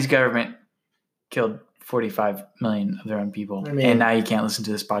Chinese government killed 45 million of their own people. I mean- and now you can't listen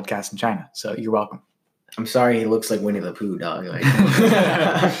to this podcast in China. So you're welcome. I'm sorry, he looks like Winnie the Pooh, dog. Like,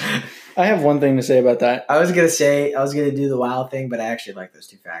 I have one thing to say about that. I was gonna do the wow thing, but I actually like those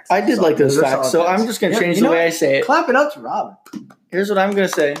two facts. I did like those Those are facts, solid so I'm facts. just going to Yeah, change you the know way what? I say it. Clap it up to Robin. Here's what I'm going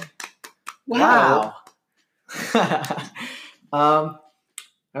to say. Wow. All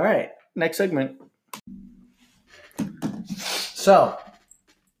right. Next segment. So,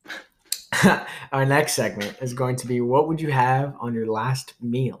 our next segment is going to be what would you have on your last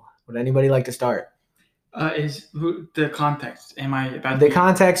meal? Would anybody like to start? Is the context? Am I about The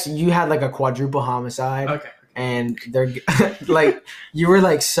context, you had like a quadruple homicide. Okay. And they're like, you were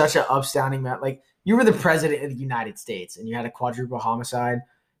like such an upstanding man. Like, you were the president of the United States and you had a quadruple homicide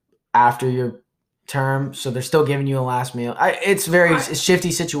after your term. So they're still giving you a last meal. It's a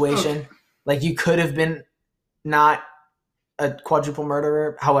shifty situation. Okay. Like, you could have been not a quadruple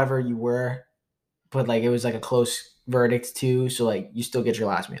murderer. However, you were, but like, it was like a close verdict too. So like, you still get your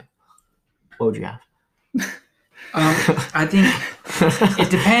last meal. What would you have? I think it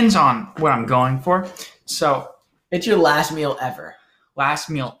depends on what I'm going for. So It's your last meal ever. last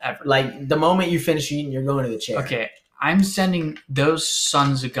meal ever. Like, the moment you finish eating, you're going to the chair. Okay, I'm sending those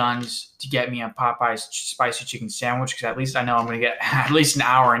sons of guns to get me a Popeye's spicy chicken sandwich because at least I know I'm going to get at least an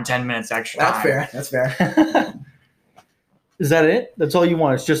hour and 10 minutes extra time. That's fair. Is that it? That's all you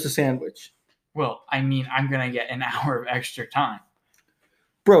want? It's just a sandwich? Well, I mean, I'm going to get an hour of extra time.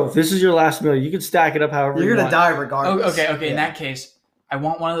 Bro, if this is your last meal, you can stack it up however You're you gonna want. die regardless. Oh, okay. In Yeah. that case, I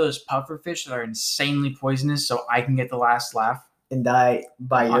want one of those puffer fish that are insanely poisonous so I can get the last laugh. And die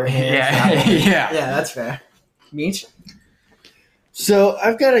by your hands. Yeah, yeah. Yeah, that's fair. Meech? So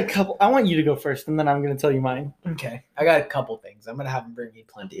I've got a couple. I want you to go first, and then I'm going to tell you mine. Okay. I got a couple things. I'm gonna have him bring me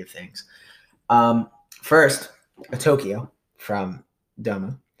plenty of things. First, a Tokyo from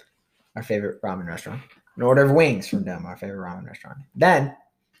Domo, our favorite ramen restaurant. An order of wings from Domo, our favorite ramen restaurant. Then,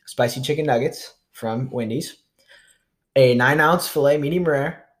 spicy chicken nuggets from Wendy's. A 9-ounce filet medium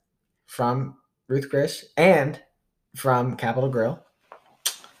rare from Ruth Chris and from Capitol Grill.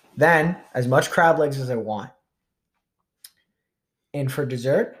 Then, as much crab legs as I want. And for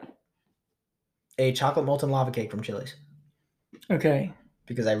dessert, a chocolate molten lava cake from Chili's. Okay.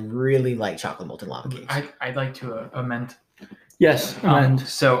 Because I really like chocolate molten lava cakes. I'd like to amend. Yes. And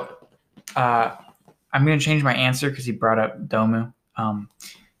So I'm going to change my answer because he brought up Domu.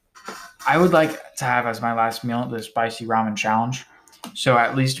 I would like to have as my last meal the spicy ramen challenge. So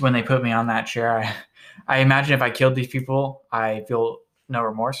at least when they put me on that chair, I imagine if I killed these people, I feel no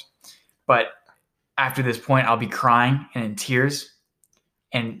remorse. But after this point, I'll be crying and in tears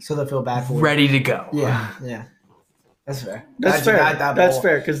and So they'll feel bad for you. ready to go. Yeah. That's fair. that's Glad you fair. got that That's bowl.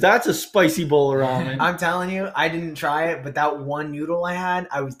 fair because that's a spicy bowl of ramen. I'm telling you, I didn't try it, but that one noodle I had,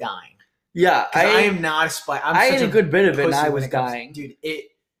 I was dying. Yeah, 'Cause I am not a spicy. I ate a good bit of it, and I was dying. dying. Dude,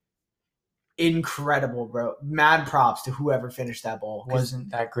 incredible, bro. Mad props to whoever finished that bowl. 'Cause- Wasn't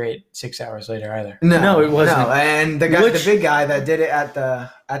that great 6 hours later either. No, it wasn't. No, and the guy, Which- the big guy that did it at the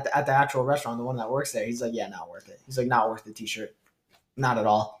actual restaurant, the one that works there, he's like, yeah, not worth it. He's like, not worth the t-shirt, not at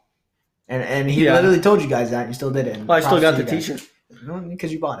all. And he Yeah. literally told you guys that, and you still did it. And Well, I still props got to the you guys. T-shirt.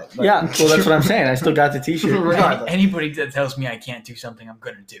 Because you bought it. But- Yeah, well, that's what I'm saying. I still got the T-shirt. Regardless. Anybody that tells me I can't do something, I'm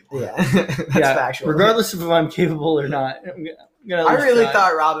going to do. Yeah, that's Yeah, factual. regardless of if I'm capable or not. I'm gonna at I least really try.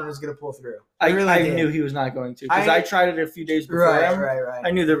 thought Robin was gonna pull through. I really did. knew he was not going to because I- I tried it a few days before Right, him. right.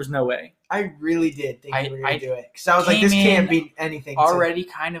 I knew there was no way. I really did think you were gonna I do it because I was like, came this can't in be anything. Already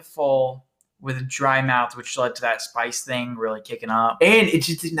kind of full with a dry mouth, which led to that spice thing really kicking up. And it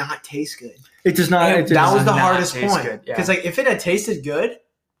just did not taste good. It does not. And It does that was the not hardest taste point. good, yeah. Because like, if it had tasted good,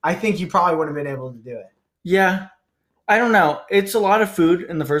 I think you probably wouldn't have been able to do it. Yeah, I don't know. It's a lot of food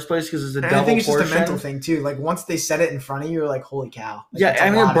in the first place because it's a And double I think it's portion. just a mental thing too. Like once they set it in front of you, you're like, holy cow! Like, Yeah, that's a I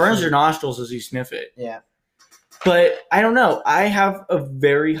mean, lot it of burns food. your nostrils as you sniff it. Yeah. But I don't know. I have a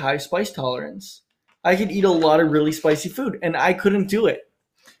very high spice tolerance. I could eat a lot of really spicy food, and I couldn't do it.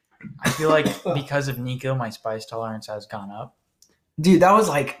 I feel like because of Nico, my spice tolerance has gone up. Dude, that was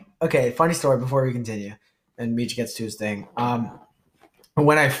like, okay, funny story before we continue. And Meech gets to his thing.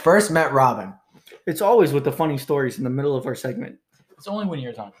 When I first met Robin, It's always with the funny stories in the middle of our segment. It's only when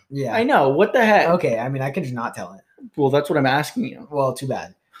you're talking. yeah. I know. What the heck? Okay, I mean, I can just not tell it. Well, that's what I'm asking you. Well, too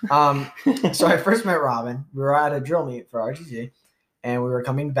bad. So I first met Robin. We were at a drill meet for RGG, and we were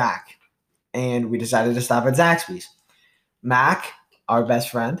coming back, and we decided to stop at Zaxby's. Mac, our best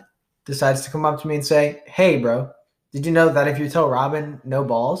friend, decides to come up to me and say, "Hey, bro, did you know that if you tell Robin no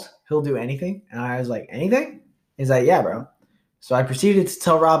balls, he'll do anything?" And I was like, "Anything?" He's like, "Yeah, bro. So I proceeded to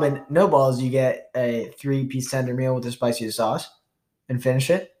tell Robin, no balls, you get a 3-piece tender meal with the spiciest sauce and finish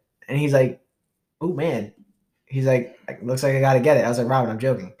it. And he's like, oh, man. He's like, looks like I got to get it. I was like, Robin, I'm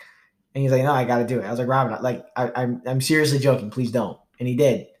joking. And he's like, no, I got to do it. I was like, Robin, I'm seriously joking. Please don't. And he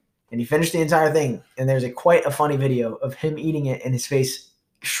did. And he finished the entire thing. And there's quite a funny video of him eating it and his face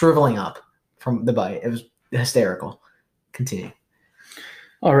shriveling up from the bite. It was hysterical. Continue.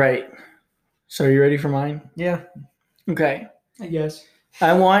 All right. So are you ready for mine? Yeah. Okay. I guess.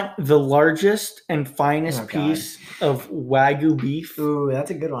 I want the largest and finest Oh, God. piece of Wagyu beef Ooh,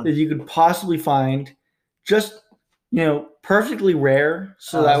 that's a good that one. you could possibly find. Just, perfectly rare.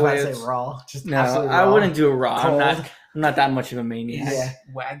 So that way it's raw. Just no, absolutely I raw. wouldn't do it raw. Cold. I'm not that much of a maniac. Yeah.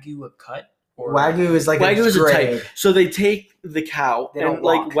 Wagyu a cut? Or Wagyu is like Wagyu a is a grade. type. So they take the cow They and don't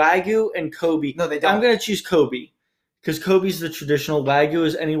like walk. Wagyu and Kobe. No, they don't. I'm gonna choose Kobe because Kobe's the traditional. Wagyu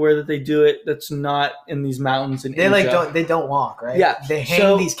is anywhere that they do it that's not in these mountains in They Asia. they don't walk, right? Yeah, They hang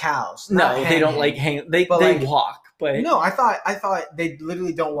so- these cows. No, Not they don't hang. like hang. They But, they like- walk, but No, I thought they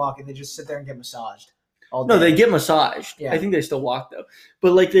literally don't walk and they just sit there and get massaged all day. no, they get massaged. Yeah. I think they still walk though.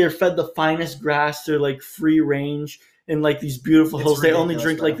 But like they're fed the finest grass. They're like free range in like these beautiful It's hills. They only ridiculous,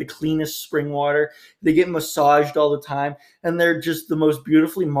 drink bro. like the cleanest spring water. They get massaged all the time, and they're just the most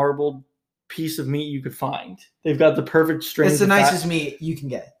beautifully marbled piece of meat you could find. They've got the perfect strings. It's the of fat. nicest meat you can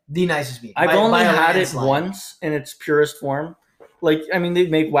get. The nicest meat. I've By only a had it landslide. once in its purest form. Like, I mean, they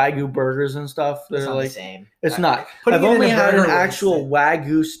make Wagyu burgers and stuff. It's They're not the like, same. it's not. Putting I've it in only a had an burger actual is-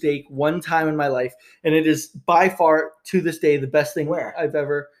 Wagyu steak one time in my life, and it is by far, to this day, the best thing Where? I've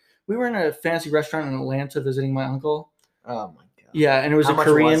ever. We were in a fancy restaurant in Atlanta visiting my uncle. Oh my god. Yeah, and it was How a much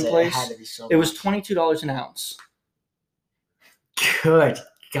Korean was it? place. It had to be so It was much. $22 an ounce. Good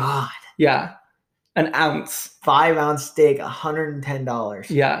God. Yeah, an ounce. 5-ounce steak, $110.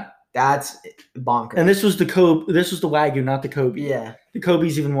 Yeah, That's bonkers. and this was the Kobe. This was the Wagyu, not the Kobe. yeah. The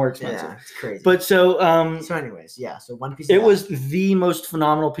Kobe's even more expensive. Yeah, it's crazy. But so, so anyways, yeah. So one piece of it that. was the most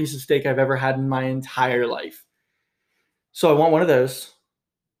phenomenal piece of steak I've ever had in my entire life. So I want one of those.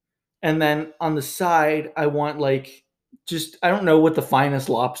 And then on the side, I want like I don't know what the finest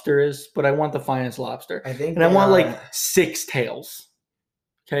lobster is, but I want the finest lobster. I think And I they want are- like 6 tails.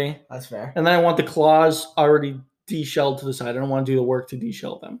 Okay? that's fair. And then I want the claws already deshelled to the side. I don't want to do the work to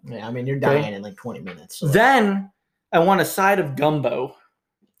deshell them. Yeah, I mean you're Okay. dying in like 20 minutes. So Then I want a side of gumbo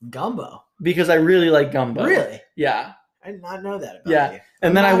gumbo. because I really like gumbo. Really? Yeah. I did not know that about Yeah. you.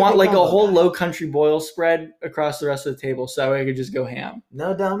 And then I'm I not a want big like a gumbo whole guy. low country boil spread across the rest of the table so I could just go ham.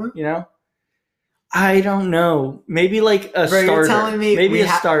 No dumb. You know? I don't know. Maybe like a Bro, starter. you're telling me Maybe we a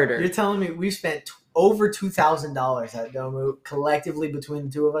starter. You're telling me we spent over $2,000 at Domu collectively between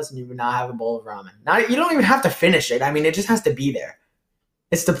the two of us, and you would not have a bowl of ramen. Now you don't even have to finish it. I mean, it just has to be there.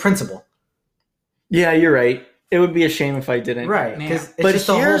 It's the principle, Yeah, you're right. It would be a shame if I didn't. right? Man. Because But just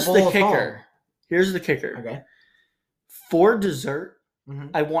a whole here's bowl the of foam. kicker. Here's the kicker. Okay. For dessert, Mhm.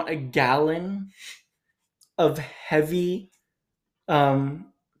 I want a gallon of heavy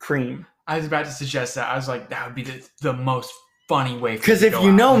cream. I was about to suggest that. I was like, that would be the most funny way. for Because it if to go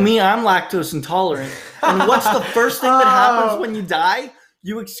you out. know me, I'm lactose intolerant. And what's the first thing that happens Oh. when you die?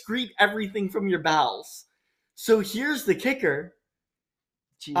 You excrete everything from your bowels. So here's the kicker.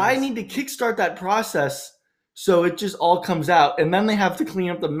 I Jeez. need to kickstart that process so it just all comes out. And then they have to clean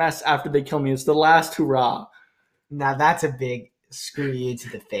up the mess after they kill me. It's the last hurrah. Now that's a big screw you to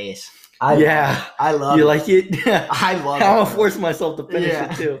the face. Yeah. I love. You it. like it? I love. I'm it, going to bro. force myself to finish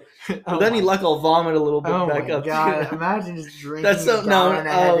Yeah. it too. Oh But then my- you luck, I'll vomit a little bit Oh back my up. god! Imagine just drinking. That's so a no. gallon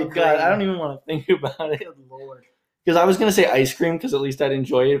of heavy Oh god, I don't cream. even want to think about it. Good lord. Because I was gonna say ice cream because at least I'd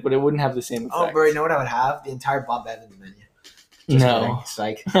enjoy it, but it wouldn't have the same effect. Oh, bro, you know what I would have? The entire Bob Evans menu. Just No. kidding.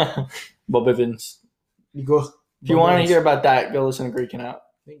 Psych. Bob Evans. You go. If you want to hear about that, go listen to Greeking Out.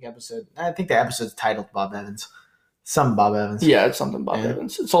 I think the episode's titled Bob Evans. Some Bob Evans. Yeah, it's something Bob Yeah.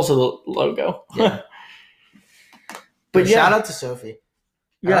 Evans. It's also the logo. Yeah. But yeah, Shout out to Sophie.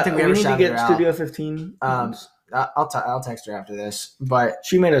 I don't think we ever need to shouted get her out. Studio 15. I'll text her after this. But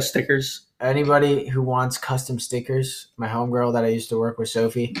She made us stickers. anybody who wants custom stickers, my homegirl that I used to work with,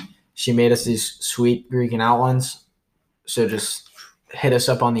 Sophie, she made us these sweet Greek and Out ones. So just hit us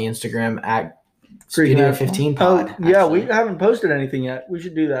up on the Instagram at Greeking Studio Out. 15 Pod. Oh, yeah, actually. we haven't posted anything yet. We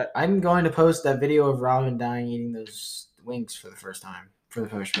should do that. I'm going to post that video of Robin dying eating those wings for the first time. For the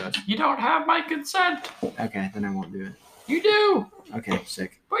first post. You don't have my consent. Okay, then I won't do it. You do, Okay,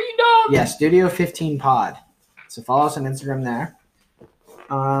 sick. but you don't. Yeah, Studio 15 Pod. So follow us on Instagram there.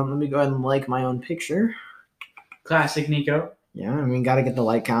 Let me go ahead and like my own picture. Classic Nico. Yeah, I mean, got to get the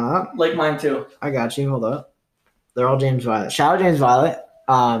like count up. Like mine too. I got you. Hold up. They're all James Violet. Shout out James Violet.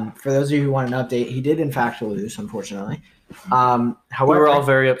 For those of you who want an update, he did in fact lose, unfortunately. However, we were all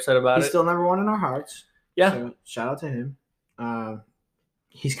very upset about he's it. still number one in our hearts. Yeah. So shout out to him.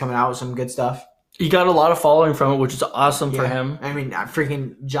 He's coming out with some good stuff. He got a lot of following from it, which is awesome for Yeah. him. I mean,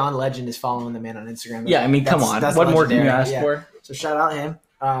 freaking John Legend is following the man on Instagram. Yeah, I mean, come on. What more can you ask for? So shout out him.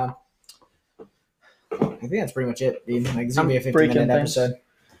 I think that's pretty much it, dude. Like, it's gonna be a breaking 50-minute things. episode.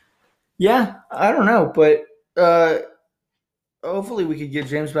 Yeah, I don't know, but hopefully we could get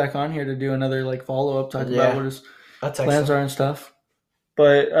James back on here to do another like follow up, talk about what his plans are and stuff.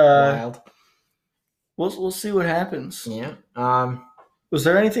 But Wild. we'll see what happens. Yeah. Was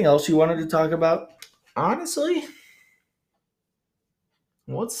there anything else you wanted to talk about? Honestly,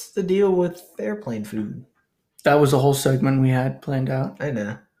 what's the deal with airplane food? That was a whole segment we had planned out. I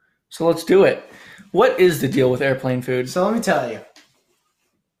know. So let's do it. What is the deal with airplane food? So let me tell you.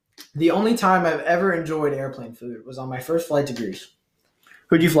 The only time I've ever enjoyed airplane food was on my first flight to Greece.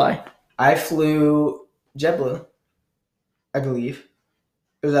 Who'd you fly? I flew JetBlue, I believe.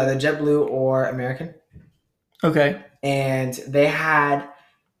 It was either JetBlue or American. Okay. And they had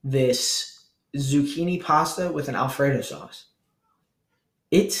this zucchini pasta with an Alfredo sauce.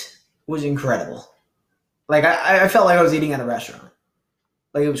 It was incredible. Like, I felt like I was eating at a restaurant.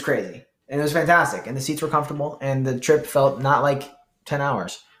 Like, it was crazy. And it was fantastic. And the seats were comfortable. And the trip felt not like 10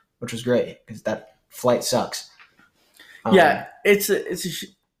 hours, which was great because that flight sucks. Yeah, it's a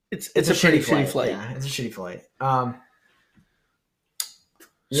pretty shitty flight. Yeah, it's a shitty flight.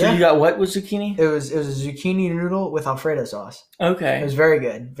 So you got what with zucchini? It was a zucchini noodle with Alfredo sauce. Okay. It was very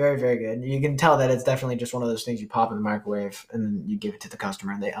good. Very, very good. You can tell that it's definitely just one of those things you pop in the microwave and then you give it to the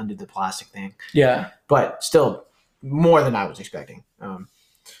customer and they undo the plastic thing. Yeah. But still, more than I was expecting.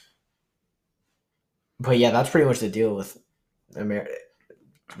 But yeah, that's pretty much the deal with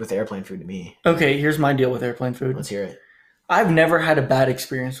airplane food to me. Okay, here's my deal with airplane food. Let's hear it. I've never had a bad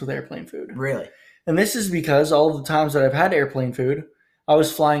experience with airplane food. Really? And this is because all the times that I've had airplane food, I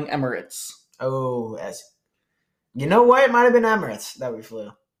was flying Emirates. Oh, you know what? It might have been Emirates that we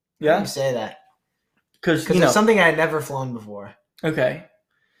flew. Yeah? You say that. Because it's something I had never flown before. Okay.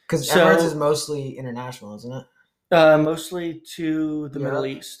 Because Emirates is mostly international, isn't it? Mostly to the Middle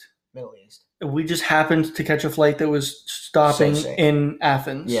East. Middle East. We just happened to catch a flight that was stopping in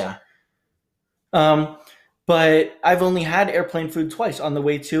Athens. Yeah. But I've only had airplane food twice, on the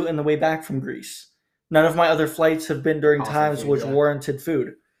way to and the way back from Greece. None of my other flights have been during times which warranted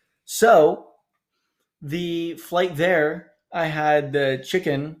food. So the flight there, I had the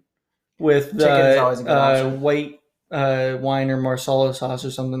chicken with the white wine or marsala sauce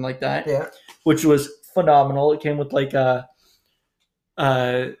or something like that. Yeah. Which was phenomenal. It came with like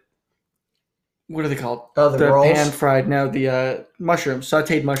what are they called? Oh, the rolls? Pan fried. No, the mushrooms,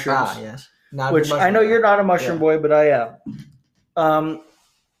 sauteed mushrooms. Ah, yes. Which I know you're not a mushroom boy, but I am.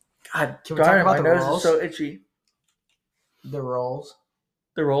 God, can we talk about my nose is so itchy. The rolls.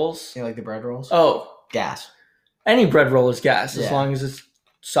 The rolls? You know, like the bread rolls? Oh. Gas. Any bread roll is gas as long as it's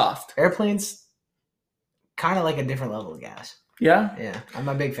soft. Airplanes, kind of like a different level of gas. Yeah? Yeah. I'm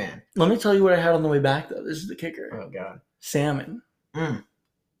a big fan. Let me tell you what I had on the way back, though. This is the kicker. Oh, God. Salmon. Mm.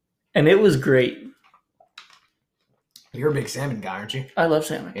 And it was great. You're a big salmon guy, aren't you? I love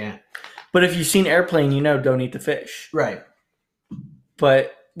salmon. Yeah. But if you've seen Airplane, you know don't eat the fish. Right.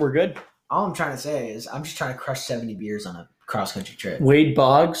 But we're good. All I'm trying to say is I'm just trying to crush 70 beers on a cross-country trip. Wade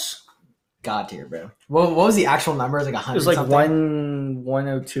Boggs. God tier, bro. What was the actual number? It was like 100 It was like something?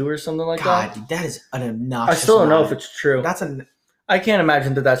 102 or something like God, that. dude, that is an obnoxious I still don't know amount. if it's true. I can't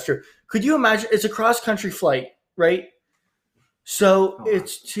imagine that that's true. Could you imagine? It's a cross-country flight, right? So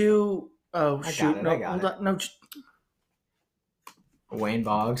it's to... Oh, shoot. I got it. No, Wayne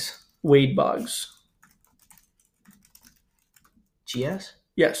Boggs. Wade Boggs. GS?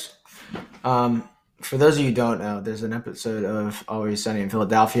 Yes. For those of you who don't know, there's an episode of Always Sunny in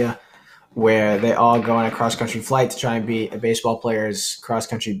Philadelphia where they all go on a cross-country flight to try and beat a baseball player's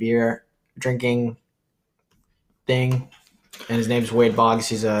cross-country beer drinking thing. And his name's Wade Boggs.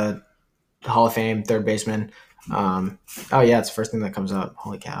 He's a Hall of Fame third baseman. Oh, yeah, it's the first thing that comes up.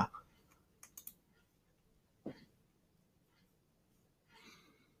 Holy cow.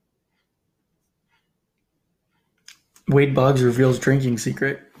 Wade Boggs reveals drinking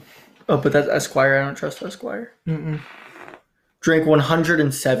secret. Oh, but that's Esquire. I don't trust Esquire. Drank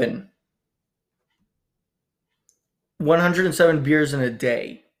 107. 107 beers in a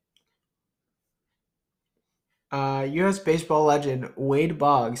day. U.S. baseball legend Wade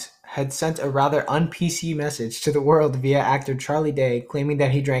Boggs had sent a rather un-PC message to the world via actor Charlie Day, claiming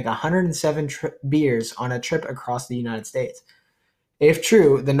that he drank 107 beers on a trip across the United States. If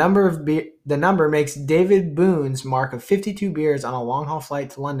true, the number makes David Boone's mark of 52 beers on a long-haul flight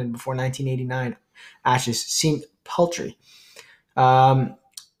to London before 1989 Ashes seem paltry.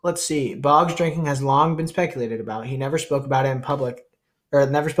 Let's see. Boggs drinking has long been speculated about. He never spoke about it in public, or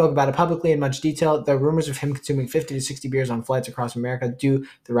never spoke about it publicly in much detail. The rumors of him consuming 50 to 60 beers on flights across America do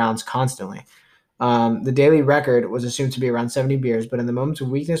the rounds constantly. The daily record was assumed to be around 70 beers, but in the moments of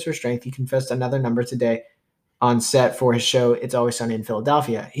weakness or strength, he confessed another number today on set for his show It's Always Sunny in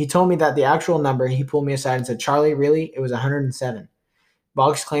Philadelphia. He told me that the actual number, he pulled me aside and said, "Charlie, really? It was 107.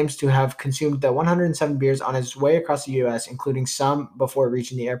 Boggs claims to have consumed the 107 beers on his way across the U.S., including some before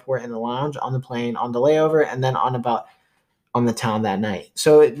reaching the airport, in the lounge, on the plane, on the layover, and then on the town that night.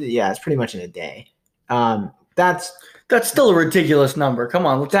 So, it's pretty much in a day. That's still a ridiculous number. Come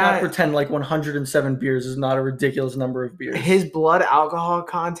on, let's not pretend like 107 beers is not a ridiculous number of beers. His blood alcohol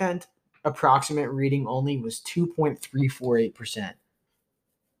content, approximate reading only, was 2.348%.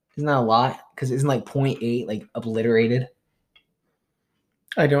 Isn't that a lot? Because isn't like 0.8 like obliterated?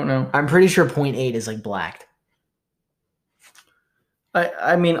 I don't know. I'm pretty sure 0.8 is like blacked.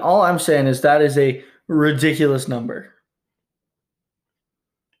 I mean, all I'm saying is that is a ridiculous number.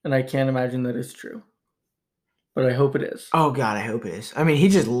 And I can't imagine that it's true. But I hope it is. Oh, God, I hope it is. I mean, he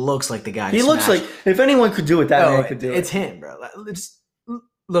just looks like the guy. He looks like, if anyone could do it, that man could do it. It's him, bro. Just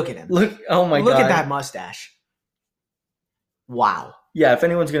look at him. Oh my God. Look at that mustache. Wow. Yeah, if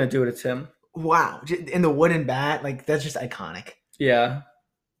anyone's going to do it, it's him. Wow. In the wooden bat, like, that's just iconic. Yeah.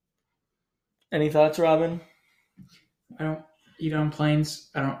 Any thoughts, Robin? I don't eat on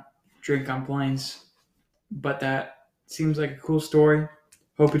planes. I don't drink on planes. But that seems like a cool story.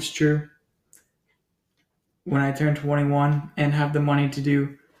 Hope it's true. When I turn 21 and have the money to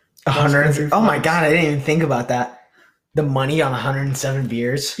do 100. Oh my God, I didn't even think about that. The money on 107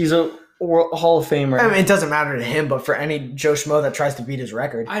 beers. He's a Hall of Famer. I mean, it doesn't matter to him, but for any Joe Schmo that tries to beat his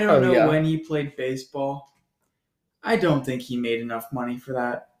record. I don't know when he played baseball. I don't think he made enough money for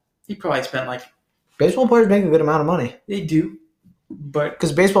that. He probably spent like... Baseball players make a good amount of money. They do. But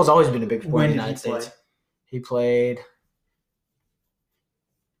because baseball's always been a big sport in the United States. States. He played...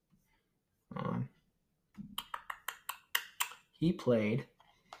 He played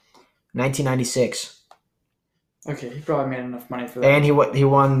 1996. Okay, he probably made enough money for that. And he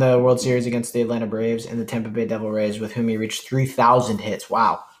won the World Series against the Atlanta Braves and the Tampa Bay Devil Rays, with whom he reached 3,000 hits.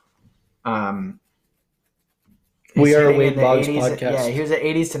 Wow. We are a Wade Boggs podcast. Yeah, he was an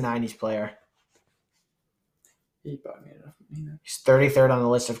 80s to 90s player. He probably made enough money. He's 33rd on the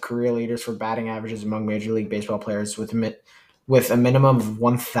list of career leaders for batting averages among Major League Baseball players with a minimum of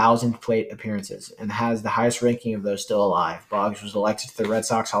 1,000 plate appearances, and has the highest ranking of those still alive. Boggs was elected to the Red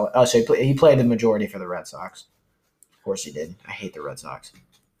Sox Hall. Oh, so he played the majority for the Red Sox. Of course he did. I hate the Red Sox.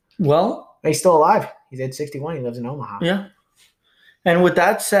 Well, he's still alive. He's age 61. He lives in Omaha. Yeah. And with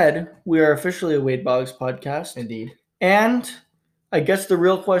that said, we are officially a Wade Boggs podcast. Indeed. And I guess the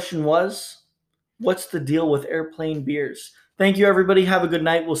real question was, what's the deal with airplane beers? Thank you, everybody. Have a good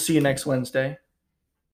night. We'll see you next Wednesday.